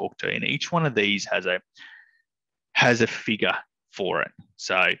want to talk to. And each one of these has a figure for it.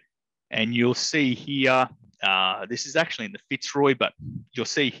 So, and you'll see here, this is actually in the Fitzroy, but you'll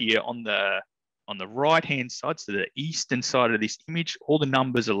see here on the right-hand side, so the eastern side of this image, all the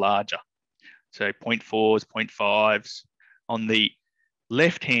numbers are larger. So 0.4s, 0.5s. On the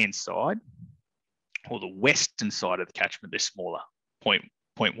left-hand side, or the western side of the catchment, they're smaller, 0.18s,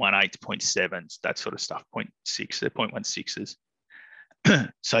 0.7s, that sort of stuff, 0.6, they're 0.16s.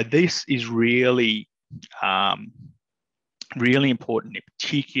 So this is really, really important,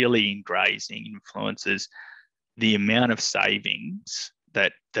 particularly in grazing, influences the amount of savings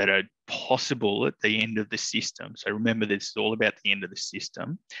that are possible at the end of the system. So remember, this is all about the end of the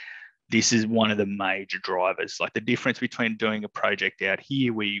system. This is one of the major drivers. Like the difference between doing a project out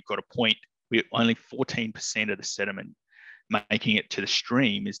here where you've got a point where only 14% of the sediment making it to the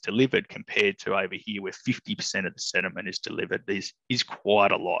stream is delivered, compared to over here where 50% of the sediment is delivered. This is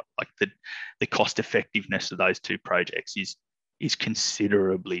quite a lot. Like the cost effectiveness of those two projects is is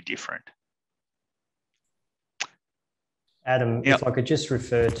considerably different. Adam, if I could just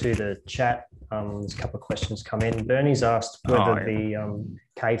refer to the chat, there's a couple of questions come in. Bernie's asked whether the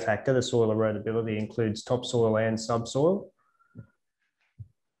K factor, the soil erodibility, includes topsoil and subsoil.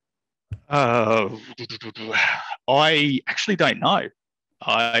 I actually don't know.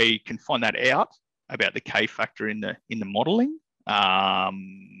 I can find that out about the K factor in the modelling.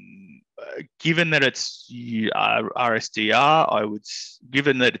 Given that it's RSDR,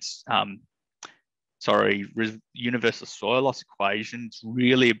 given that it's universal soil loss equation, it's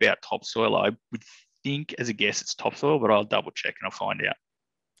really about topsoil. I would think, as a guess, it's topsoil, but I'll double check and I'll find out.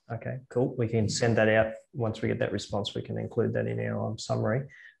 Okay, cool. We can send that out. Once we get that response, we can include that in our summary.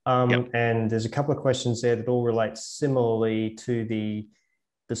 And there's a couple of questions there that all relate similarly to the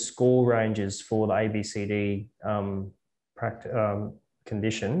score ranges for the ABCD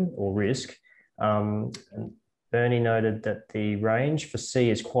condition or risk. And Bernie noted that the range for C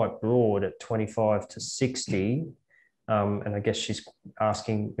is quite broad at 25 to 60. And I guess she's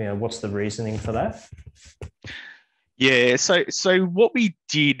asking, what's the reasoning for that? Yeah, so what we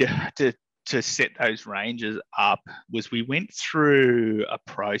did to set those ranges up was we went through a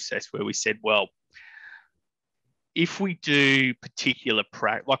process where we said, well, if we do particular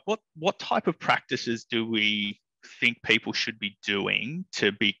what type of practices do we think people should be doing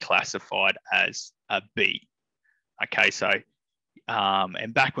to be classified as a B? Okay, so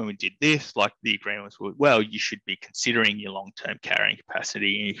and back when we did this, like the agreement was, well, you should be considering your long-term carrying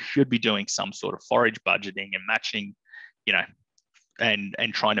capacity, and you should be doing some sort of forage budgeting and matching, and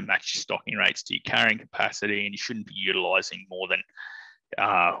trying to match your stocking rates to your carrying capacity, and you shouldn't be utilising more than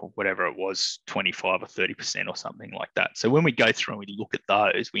whatever it was, 25 or 30% or something like that. So when we go through and we look at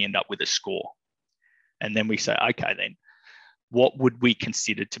those, we end up with a score. And then we say, okay, then what would we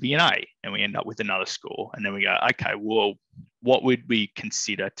consider to be an A? And we end up with another score. And then we go, okay, well, what would we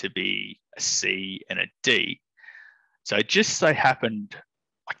consider to be a C and a D? So it just so happened,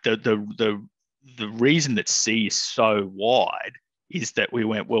 like the reason that C is so wide is that we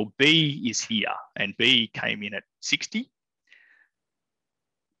went, well, B is here, and B came in at 60.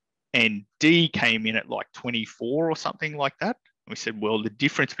 And D came in at like 24 or something like that. We said, well, the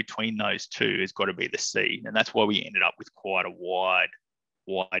difference between those two has got to be the C. And that's why we ended up with quite a wide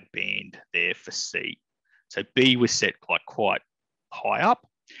band there for C. So B was set quite high up,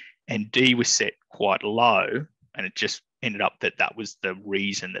 and D was set quite low. And it just ended up that was the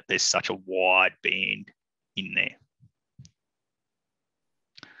reason that there's such a wide band in there.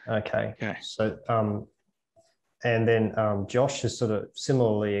 Okay. So, and then Josh is sort of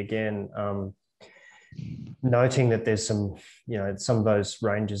similarly again, noting that there's some, some of those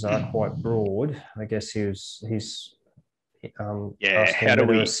ranges are quite broad. I guess he's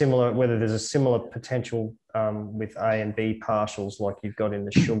asking whether there's a similar potential with A and B partials like you've got in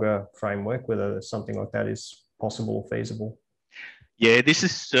the sugar framework, whether something like that is possible or feasible. Yeah, this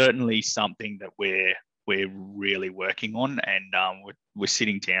is certainly something that we're really working on, and we're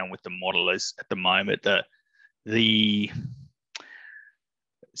sitting down with the modelers at the moment.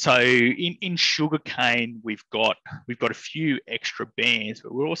 So in sugarcane, we've got a few extra bands,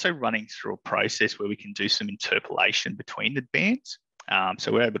 but we're also running through a process where we can do some interpolation between the bands.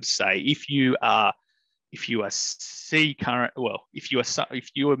 So we're able to say if you are C current, well, if you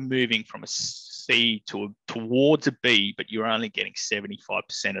are moving from a C towards a B, but you're only getting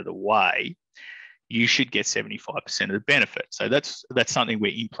 75% of the way, you should get 75% of the benefit. So that's something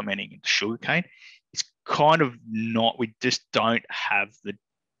we're implementing into sugarcane. It's kind of not, we just don't have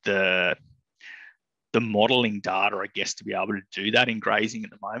the modeling data, I guess, to be able to do that in grazing at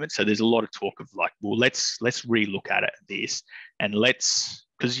the moment. So there's a lot of talk of like, well, let's relook at this, and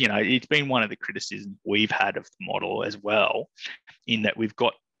because it's been one of the criticisms we've had of the model as well, in that we've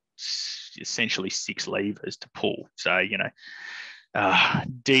got essentially 6 levers to pull. So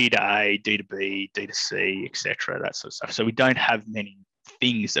D to A, D to B, D to C, etc., that sort of stuff. So we don't have many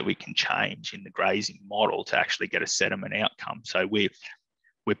things that we can change in the grazing model to actually get a sediment outcome. So we're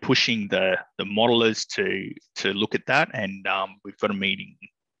pushing the modelers to look at that, and we've got a meeting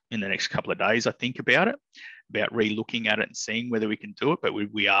in the next couple of days, I think, about re-looking at it and seeing whether we can do it. But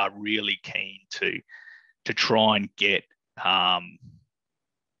we are really keen to try and get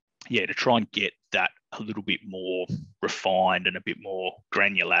that a little bit more refined and a bit more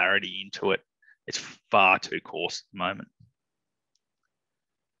granularity into it. It's far too coarse at the moment.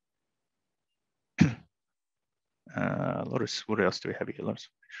 What else do we have here?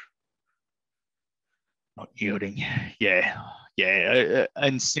 Not yielding. Yeah.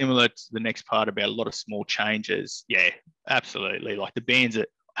 And similar to the next part about a lot of small changes. Yeah, absolutely. Like the bands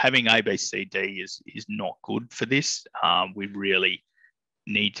having ABCD is not good for this. We really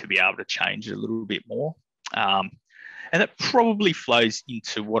need to be able to change it a little bit more. And that probably flows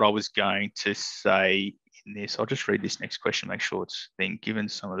into what I was going to say in this. I'll just read this next question, make sure it's been given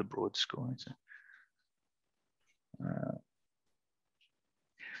some of the broad scoring.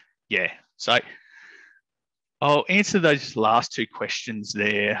 Yeah, so I'll answer those last two questions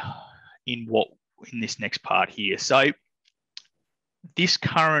there in this next part here. So this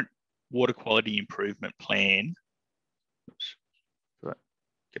current water quality improvement plan,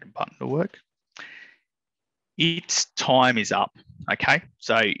 get a button to work. Its time is up, okay?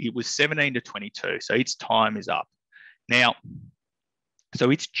 So it was 17 to 22, so its time is up. Now, so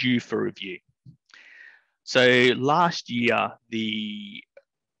it's due for review. So last year,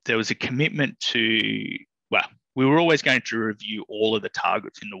 there was a commitment to, well, we were always going to review all of the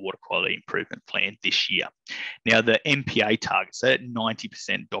targets in the water quality improvement plan this year. Now, the MPA targets, that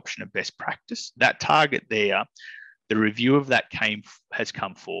 90% adoption of best practice, that target there, the review of that came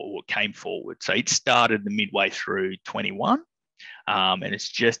forward. So it started the midway through 21, and it's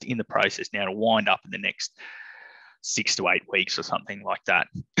just in the process now to wind up in the next 6 to 8 weeks or something like that.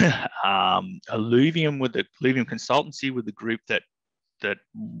 Alluvium Consultancy with the group that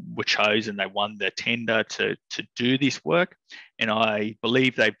were chosen. They won the tender to do this work, and I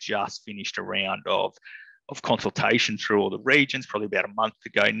believe they've just finished a round of consultation through all the regions, probably about a month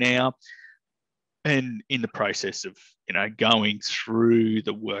ago now, and in the process of going through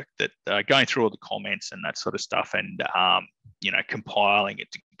the work that going through all the comments and that sort of stuff, and compiling it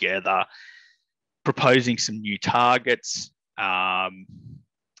together, proposing some new targets, and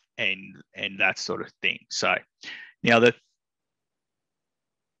that sort of thing. So now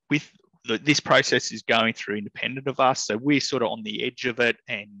this process is going through independent of us, so we're sort of on the edge of it,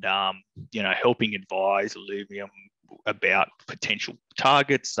 and helping advise Alluvium about potential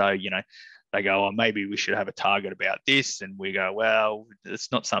targets. So they go, oh, maybe we should have a target about this, and we go, well,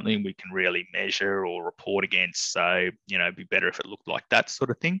 it's not something we can really measure or report against, so it'd be better if it looked like that sort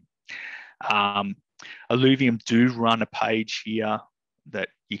of thing. Alluvium do run a page here that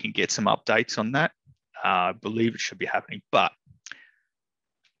you can get some updates on that. I believe it should be happening, but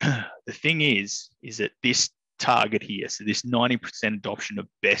the thing is that this target here, so this 90% adoption of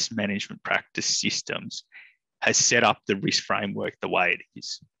best management practice systems, has set up the risk framework the way it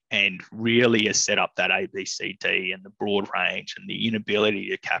is, and really has set up that ABCD and the broad range and the inability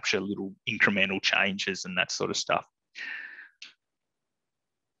to capture little incremental changes and that sort of stuff.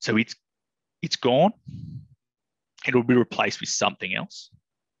 So it's gone. It'll be replaced with something else.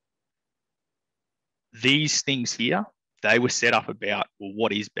 These things here, they were set up about, well,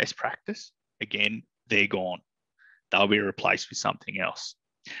 what is best practice? Again, they're gone. They'll be replaced with something else.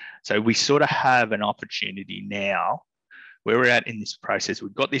 So we sort of have an opportunity now where we're at in this process.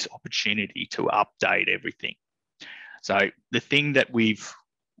 We've got this opportunity to update everything. So the thing that we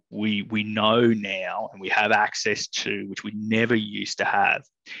know now and we have access to, which we never used to have,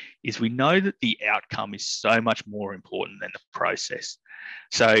 is we know that the outcome is so much more important than the process.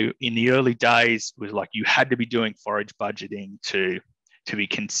 So in the early days, it was like you had to be doing forage budgeting to be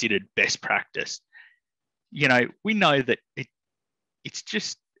considered best practice. We know that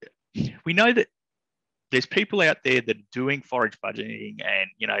we know that there's people out there that are doing forage budgeting and,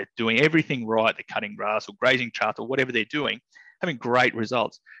 doing everything right. They're cutting grass or grazing charts or whatever they're doing, having great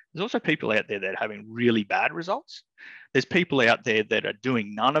results. There's also people out there that are having really bad results. There's people out there that are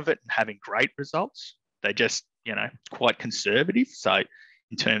doing none of it and having great results. They're just, quite conservative. So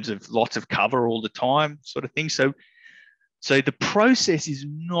in terms of lots of cover all the time sort of thing. So the process is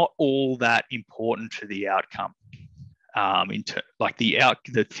not all that important to the outcome.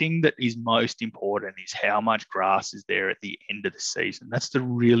 The thing that is most important is how much grass is there at the end of the season. That's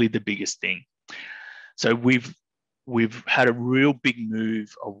really the biggest thing. So we've had a real big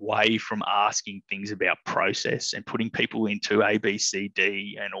move away from asking things about process and putting people into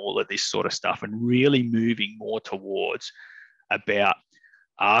ABCD and all of this sort of stuff, and really moving more towards about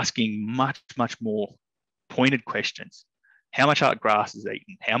asking much, much more pointed questions. How much grass is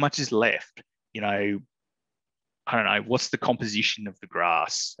eaten? How much is left? I don't know, what's the composition of the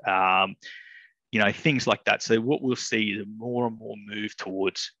grass? Things like that. So what we'll see is a more and more move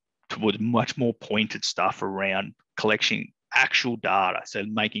towards much more pointed stuff around collecting actual data. So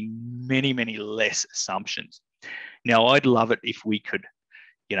making many, many less assumptions. Now, I'd love it if we could,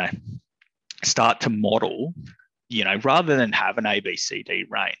 start to model, rather than have an ABCD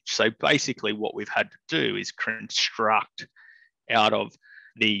range. So basically what we've had to do is construct out of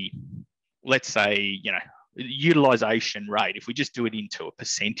the, let's say, utilization rate. If we just do it into a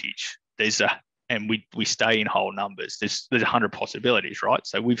percentage, there's and we stay in whole numbers, there's 100 possibilities, right?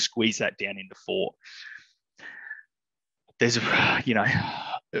 So we've squeezed that down into 4. There's,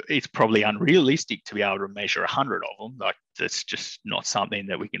 it's probably unrealistic to be able to measure 100 of them. Like, that's just not something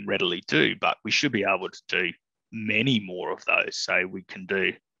that we can readily do, but we should be able to do many more of those. So we can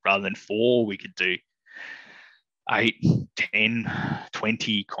do, rather than 4, we could do 8, 10,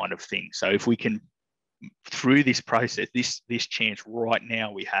 20 kind of thing. So if we can, through this process, this chance right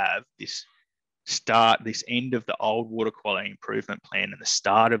now, we have this end of the old water quality improvement plan and the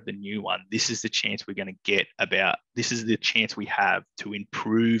start of the new one. This is the chance we're going to get this is the chance we have to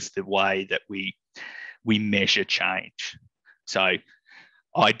improve the way that we measure change. So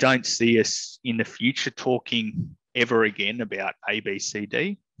I don't see us in the future talking ever again about A, B, C,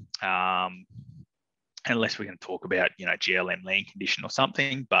 D, unless we're going to talk about, GLM land condition or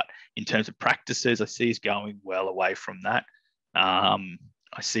something. But in terms of practices, I see us going well away from that.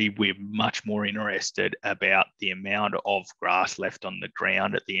 I see we're much more interested about the amount of grass left on the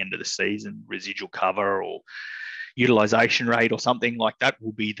ground at the end of the season, residual cover or utilisation rate or something like that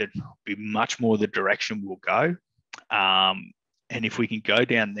will be much more the direction we'll go. And if we can go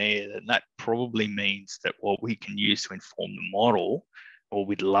down there, then that probably means that what we can use to inform the model, or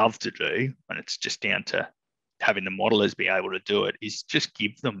we'd love to do, and it's just down to having the modelers be able to do it, is just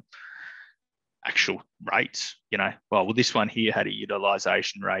give them actual rates. Well, this one here had a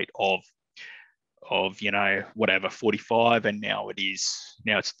utilization rate of 45, and now it's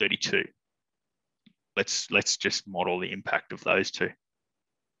 32. Let's just model the impact of those two.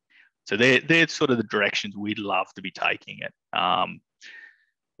 So they're sort of the directions we'd love to be taking it.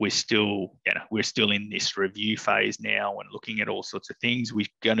 We're still in this review phase now and looking at all sorts of things. We're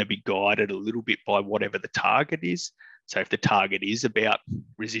going to be guided a little bit by whatever the target is. So if the target is about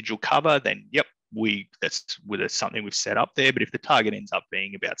residual cover, then yep, that's something we've set up there. But if the target ends up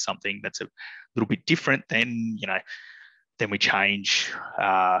being about something that's a little bit different, then then we change.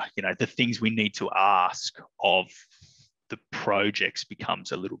 The things we need to ask of the projects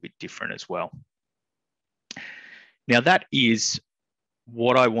becomes a little bit different as well. Now that is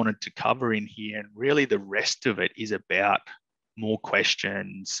what I wanted to cover in here, and really the rest of it is about more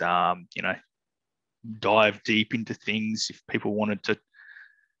questions. Dive deep into things if people wanted to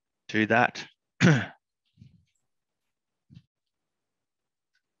do that.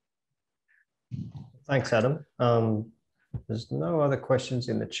 Thanks, Adam. There's no other questions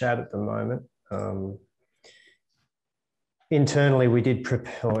in the chat at the moment. Internally, we did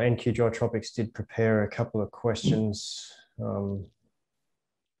prepare, or NQ Dry Tropics did prepare a couple of questions.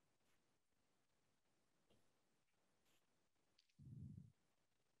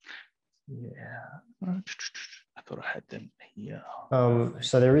 Yeah, I thought I had them here.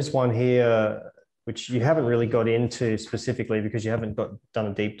 So there is one here which you haven't really got into specifically because you haven't done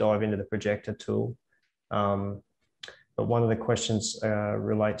a deep dive into the projector tool. But one of the questions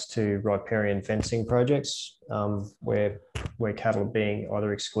relates to riparian fencing projects where cattle are being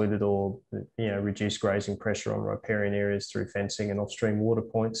either excluded or reduce grazing pressure on riparian areas through fencing and off-stream water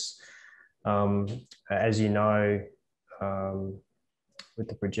points. As you know, with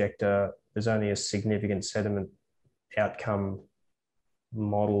the projector, there's only a significant sediment outcome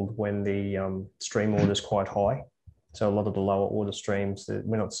modelled when the stream order is quite high. So a lot of the lower order streams,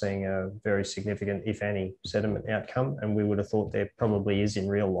 we're not seeing a very significant, if any, sediment outcome, and we would have thought there probably is in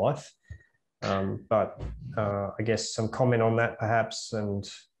real life. But I guess some comment on that perhaps, and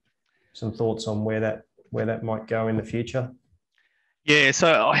some thoughts on where that might go in the future. Yeah,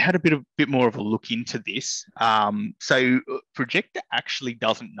 so I had a bit more of a look into this. So projector actually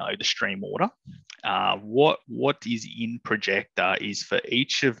doesn't know the stream order. What is in projector is for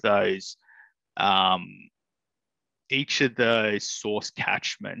each of those source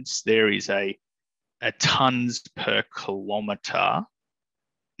catchments, there is a tons per kilometre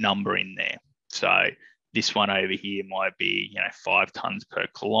number in there. So this one over here might be 5 tonnes per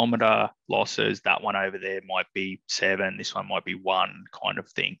kilometre losses. That one over there might be 7. This one might be 1, kind of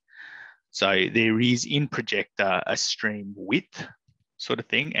thing. So there is in projector a stream width sort of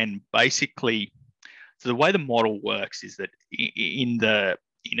thing, and basically, so the way the model works is that in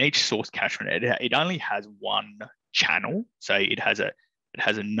each source catchment, it only has one channel. So it has a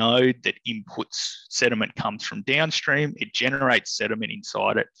node that inputs sediment, comes from downstream. It generates sediment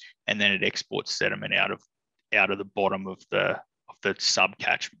inside it, and then it exports sediment out of the bottom of the sub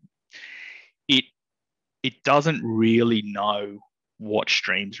catchment. It doesn't really know what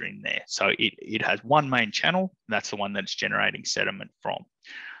streams are in there. So it has one main channel. That's the one that's generating sediment from.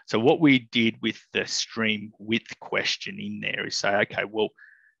 So what we did with the stream width question in there is say, okay, well,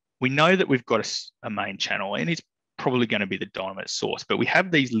 we know that we've got a main channel, and it's probably going to be the dominant source, but we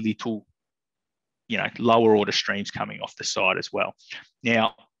have these little lower order streams coming off the side as well.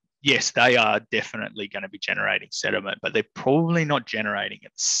 Now, yes, they are definitely going to be generating sediment, but they're probably not generating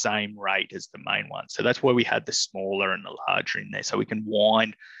at the same rate as the main one. So that's why we had the smaller and the larger in there, so we can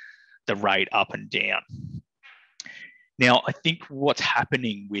wind the rate up and down. Now, I think what's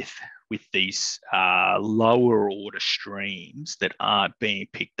happening with these lower order streams that aren't being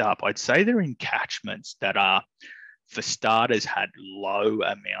picked up, I'd say they're in catchments that are, for starters, had low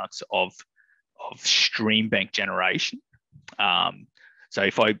amounts of stream bank generation. So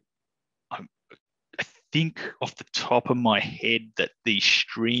if I think off the top of my head that the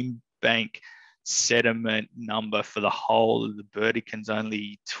stream bank sediment number for the whole of the Burdekin's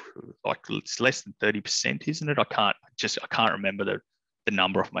only it's less than 30%, isn't it? I can't remember the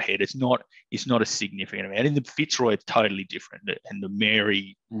number off my head. It's not a significant amount. In the Fitzroy, it's totally different, and the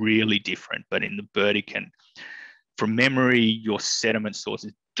Mary really different. But in the Burdekin, from memory, your sediment source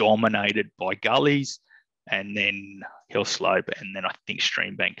is dominated by gullies, and then hill slope, and then I think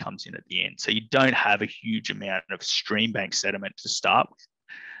stream bank comes in at the end. So you don't have a huge amount of stream bank sediment to start with.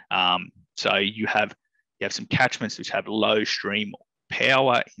 So you have some catchments which have low stream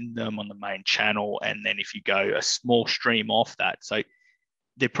power in them on the main channel, and then if you go a small stream off that, so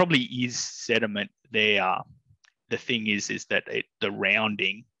there probably is sediment there. The thing is that the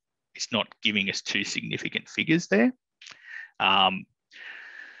rounding is not giving us too significant figures there.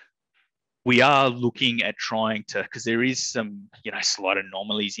 We are looking at trying to, because there is some, slight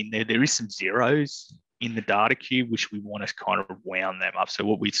anomalies in there. There is some zeros in the data cube, which we want to kind of round them up. So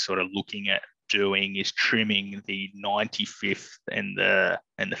what we're sort of looking at doing is trimming the 95th and the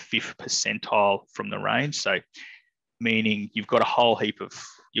 5th percentile from the range. So meaning you've got a whole heap of,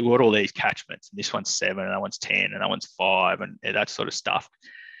 you've got all these catchments, and this one's 7, and that one's 10, and that one's 5, and that sort of stuff.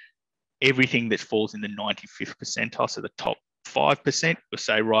 Everything that falls in the 95th percentile, so the top 5%, we'll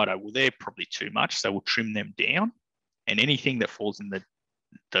say, righto, well, they're probably too much, so we'll trim them down. And anything that falls in the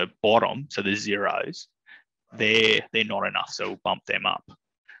bottom, so the zeros, they're not enough, so we'll bump them up.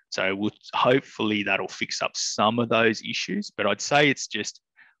 So hopefully that'll fix up some of those issues. But I'd say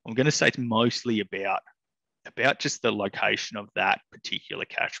I'm going to say it's mostly about just the location of that particular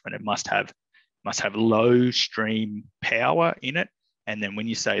catchment. It must have low stream power in it. And then when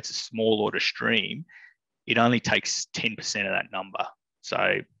you say it's a small order stream, it only takes 10% of that number. So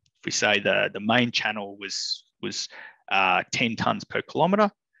if we say the main channel was 10 tonnes per kilometre,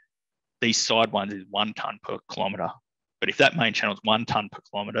 these side ones is 1 tonne per kilometre. But if that main channel is 1 tonne per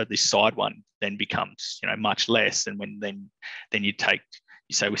kilometre, this side one then becomes much less. And then you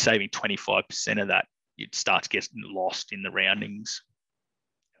say we're saving 25% of that, it starts getting lost in the roundings.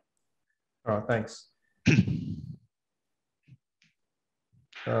 All right, thanks.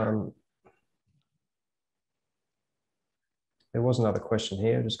 There was another question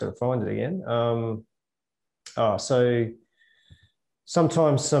here. I'm just going to find it again. So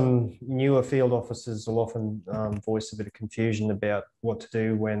sometimes some newer field officers will often voice a bit of confusion about what to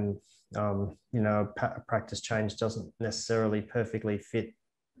do when a practice change doesn't necessarily perfectly fit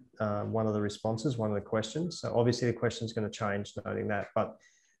one of the responses, one of the questions. So obviously the question is going to change, noting that. But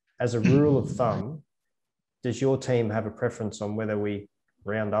as a rule of thumb, does your team have a preference on whether we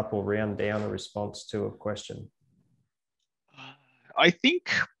round up or round down a response to a question? I think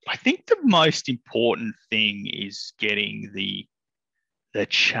the most important thing is getting the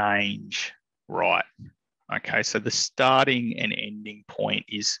change right. Okay, so the starting and ending point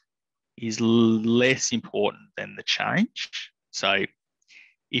is less important than the change. So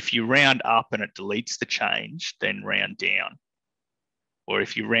if you round up and it deletes the change, then round down. Or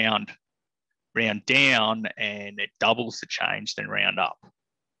if you round down and it doubles the change, then round up.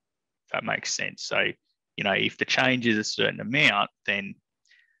 If that makes sense. So if the change is a certain amount, then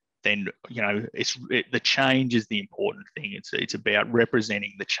the change is the important thing. It's about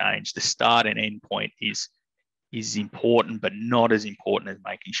representing the change. The start and end point is important, but not as important as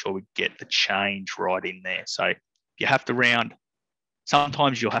making sure we get the change right in there. So if you have to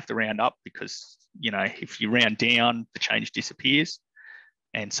sometimes you'll have to round up because if you round down, the change disappears,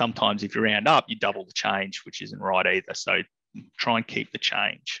 and sometimes if you round up, you double the change, which isn't right either. So try and keep the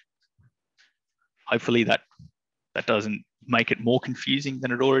change. Hopefully that doesn't make it more confusing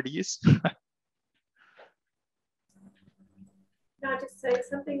than it already is. Can I just say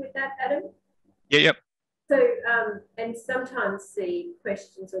something with that, Adam? Yeah, yep. So, and sometimes the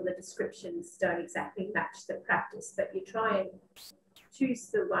questions or the descriptions don't exactly match the practice, but you try and choose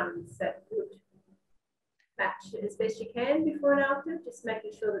the ones that would match as best you can before and after, just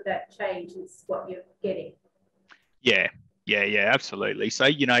making sure that change is what you're getting. Yeah, absolutely. So,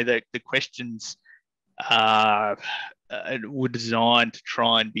 the questions, were designed to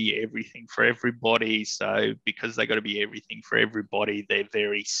try and be everything for everybody. So because they got to be everything for everybody, they're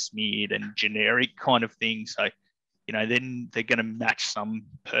very smeared and generic kind of thing. So, you know, then they're going to match some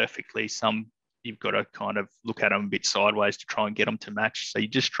perfectly. Some you've got to kind of look at them a bit sideways to try and get them to match. So you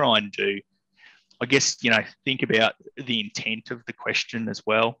just try and do, I guess, you know, think about the intent of the question as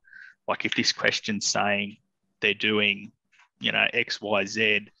well. Like if this question's saying they're doing, you know, X, Y,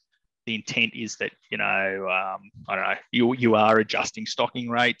 Z, the intent is that, you know, I don't know, you are adjusting stocking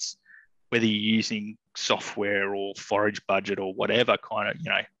rates, whether you're using software or forage budget or whatever kind of, you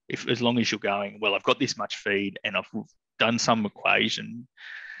know, if as long as you're going, well, I've got this much feed and I've done some equation,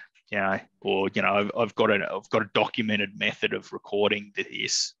 you know, or, you know, I've got a documented method of recording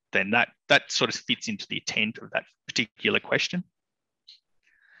this, then that sort of fits into the intent of that particular question.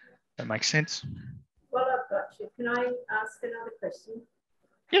 That makes sense? Well, I've got you. Can I ask another question?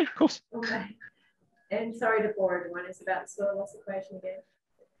 Yeah, of course. Okay. And sorry to bore everyone, it's about the soil loss equation again.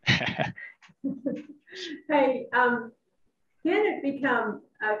 Hey, can it become,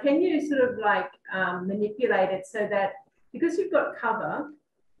 can you sort of like manipulate it so that, because you've got cover,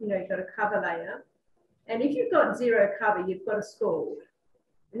 you know, you've got a cover layer, and if you've got zero cover, you've got a scald.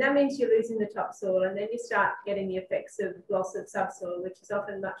 And that means you're losing the topsoil, and then you start getting the effects of loss of subsoil, which is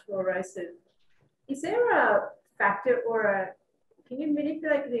often much more erosive. Is there a factor or a, can you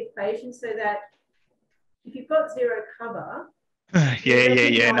manipulate the equation so that if you've got zero cover,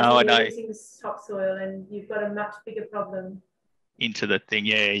 yeah, no, I know. You're losing topsoil and you've got a much bigger problem. Into the thing,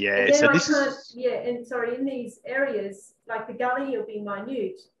 yeah. And so and sorry, in these areas, like the gully will be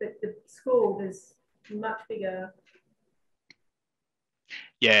minute, but the scald is much bigger.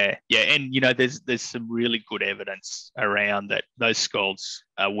 Yeah, and you know, there's some really good evidence around that those scalds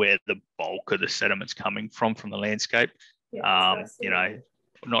are where the bulk of the sediment's coming from the landscape. Yeah, you know,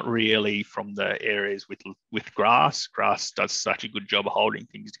 not really from the areas with grass. Grass does such a good job of holding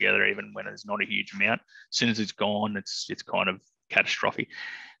things together, even when there's not a huge amount. As soon as it's gone, it's kind of catastrophic.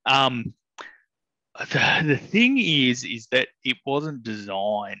 The thing is that it wasn't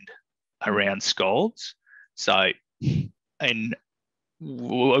designed around scalds. So, and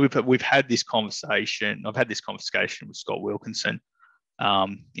we've had this conversation. I've had this conversation with Scott Wilkinson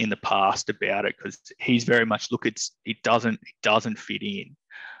in the past about it, because he's very much, look, it doesn't fit in.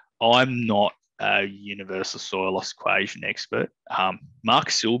 I'm not a universal soil loss equation expert. Mark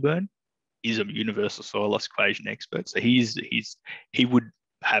Silburn is a universal soil loss equation expert, so he would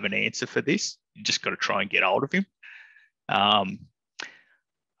have an answer for this. You just got to try and get hold of him.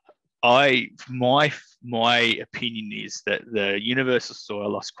 My opinion is that the universal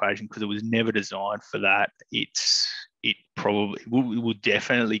soil loss equation, because it was never designed for that, it probably will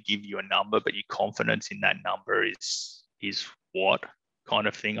definitely give you a number, but your confidence in that number is what kind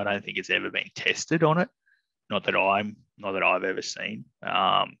of thing. I don't think it's ever been tested on it. Not that I've ever seen.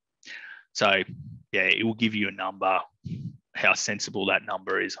 So yeah, it will give you a number. How sensible that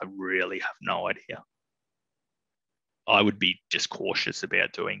number is, I really have no idea. I would be just cautious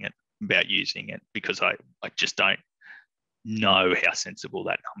about doing it, about using it, because I just don't know how sensible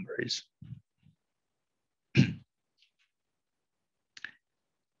that number is.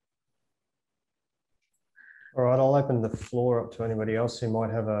 All right, I'll open the floor up to anybody else who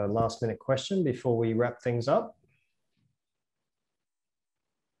might have a last minute question before we wrap things up.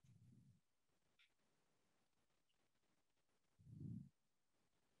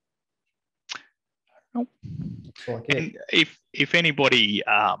 Nope. Looks like it. And if anybody,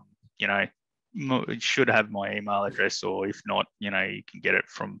 you know, should have my email address, or if not, you know, you can get it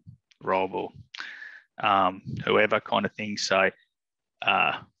from Rob or whoever kind of thing. So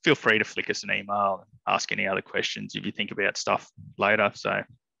feel free to flick us an email and ask any other questions if you think about stuff later. So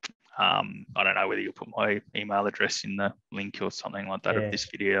I don't know whether you'll put my email address in the link or something like that of this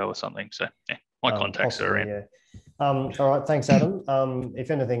video or something. So yeah, my contacts possibly, are around. Yeah. All right, thanks, Adam.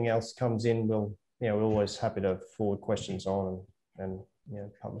 If anything else comes in, we're always happy to forward questions on and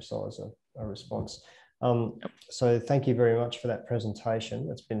publicise a response. So thank you very much for that presentation.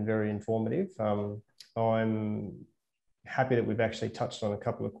 It's been very informative. I'm happy that we've actually touched on a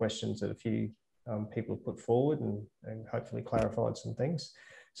couple of questions that a few people have put forward and hopefully clarified some things.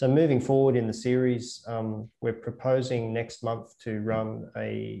 So moving forward in the series, we're proposing next month to run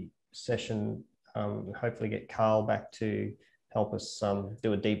a session, hopefully get Carl back to help us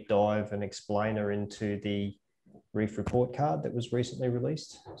do a deep dive and explainer into the Reef report card that was recently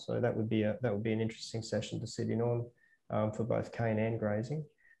released. So that would be an interesting session to sit in on for both cane and grazing.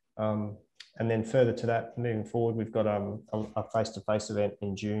 And then further to that, moving forward, we've got a face-to-face event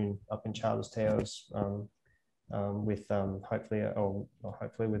in June up in Charters Towers with hopefully, or not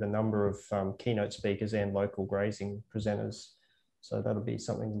hopefully, with a number of keynote speakers and local grazing presenters. So that'll be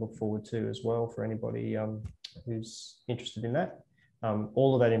something to look forward to as well for anybody who's interested in that.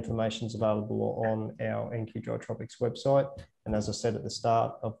 All of that information is available on our NQ Tropics website. And as I said at the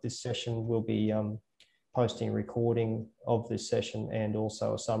start of this session, we'll be posting a recording of this session and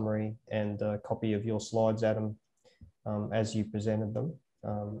also a summary and a copy of your slides, Adam, as you presented them.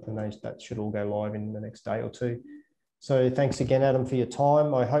 And that should all go live in the next day or two. So thanks again, Adam, for your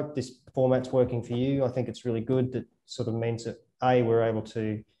time. I hope this format's working for you. I think it's really good. That sort of means that A, we're able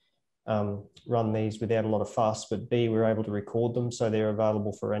to run these without a lot of fuss, but B, we're able to record them so they're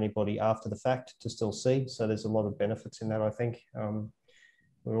available for anybody after the fact to still see. So there's a lot of benefits in that, I think.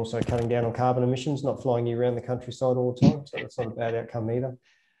 We're also cutting down on carbon emissions, not flying you around the countryside all the time. So that's not a bad outcome either.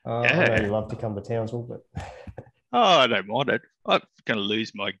 I know you love to come to Townsville, but... Oh, I don't mind it. I'm going to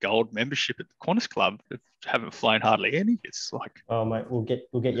lose my gold membership at the Qantas Club. I haven't flown hardly any. It's like, oh mate, we'll get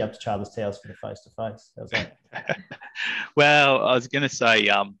you up to Charters Towers for the face-to-face. How's that? Well, I was going to say,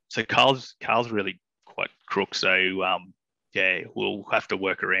 so Carl's really quite crook. So yeah, we'll have to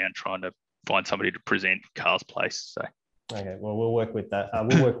work around trying to find somebody to present Carl's place. So okay, well, we'll work with that.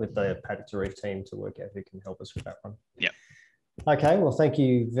 We'll work with the Paddock to Reef team to work out who can help us with that one. Yeah. Okay, well, thank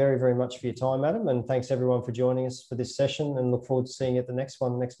you very, very much for your time, Adam, and thanks everyone for joining us for this session, and look forward to seeing you at the next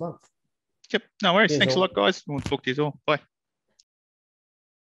one next month. Yep, no worries. Cheers Thanks all. a lot, guys. We'll talk to you all. Bye.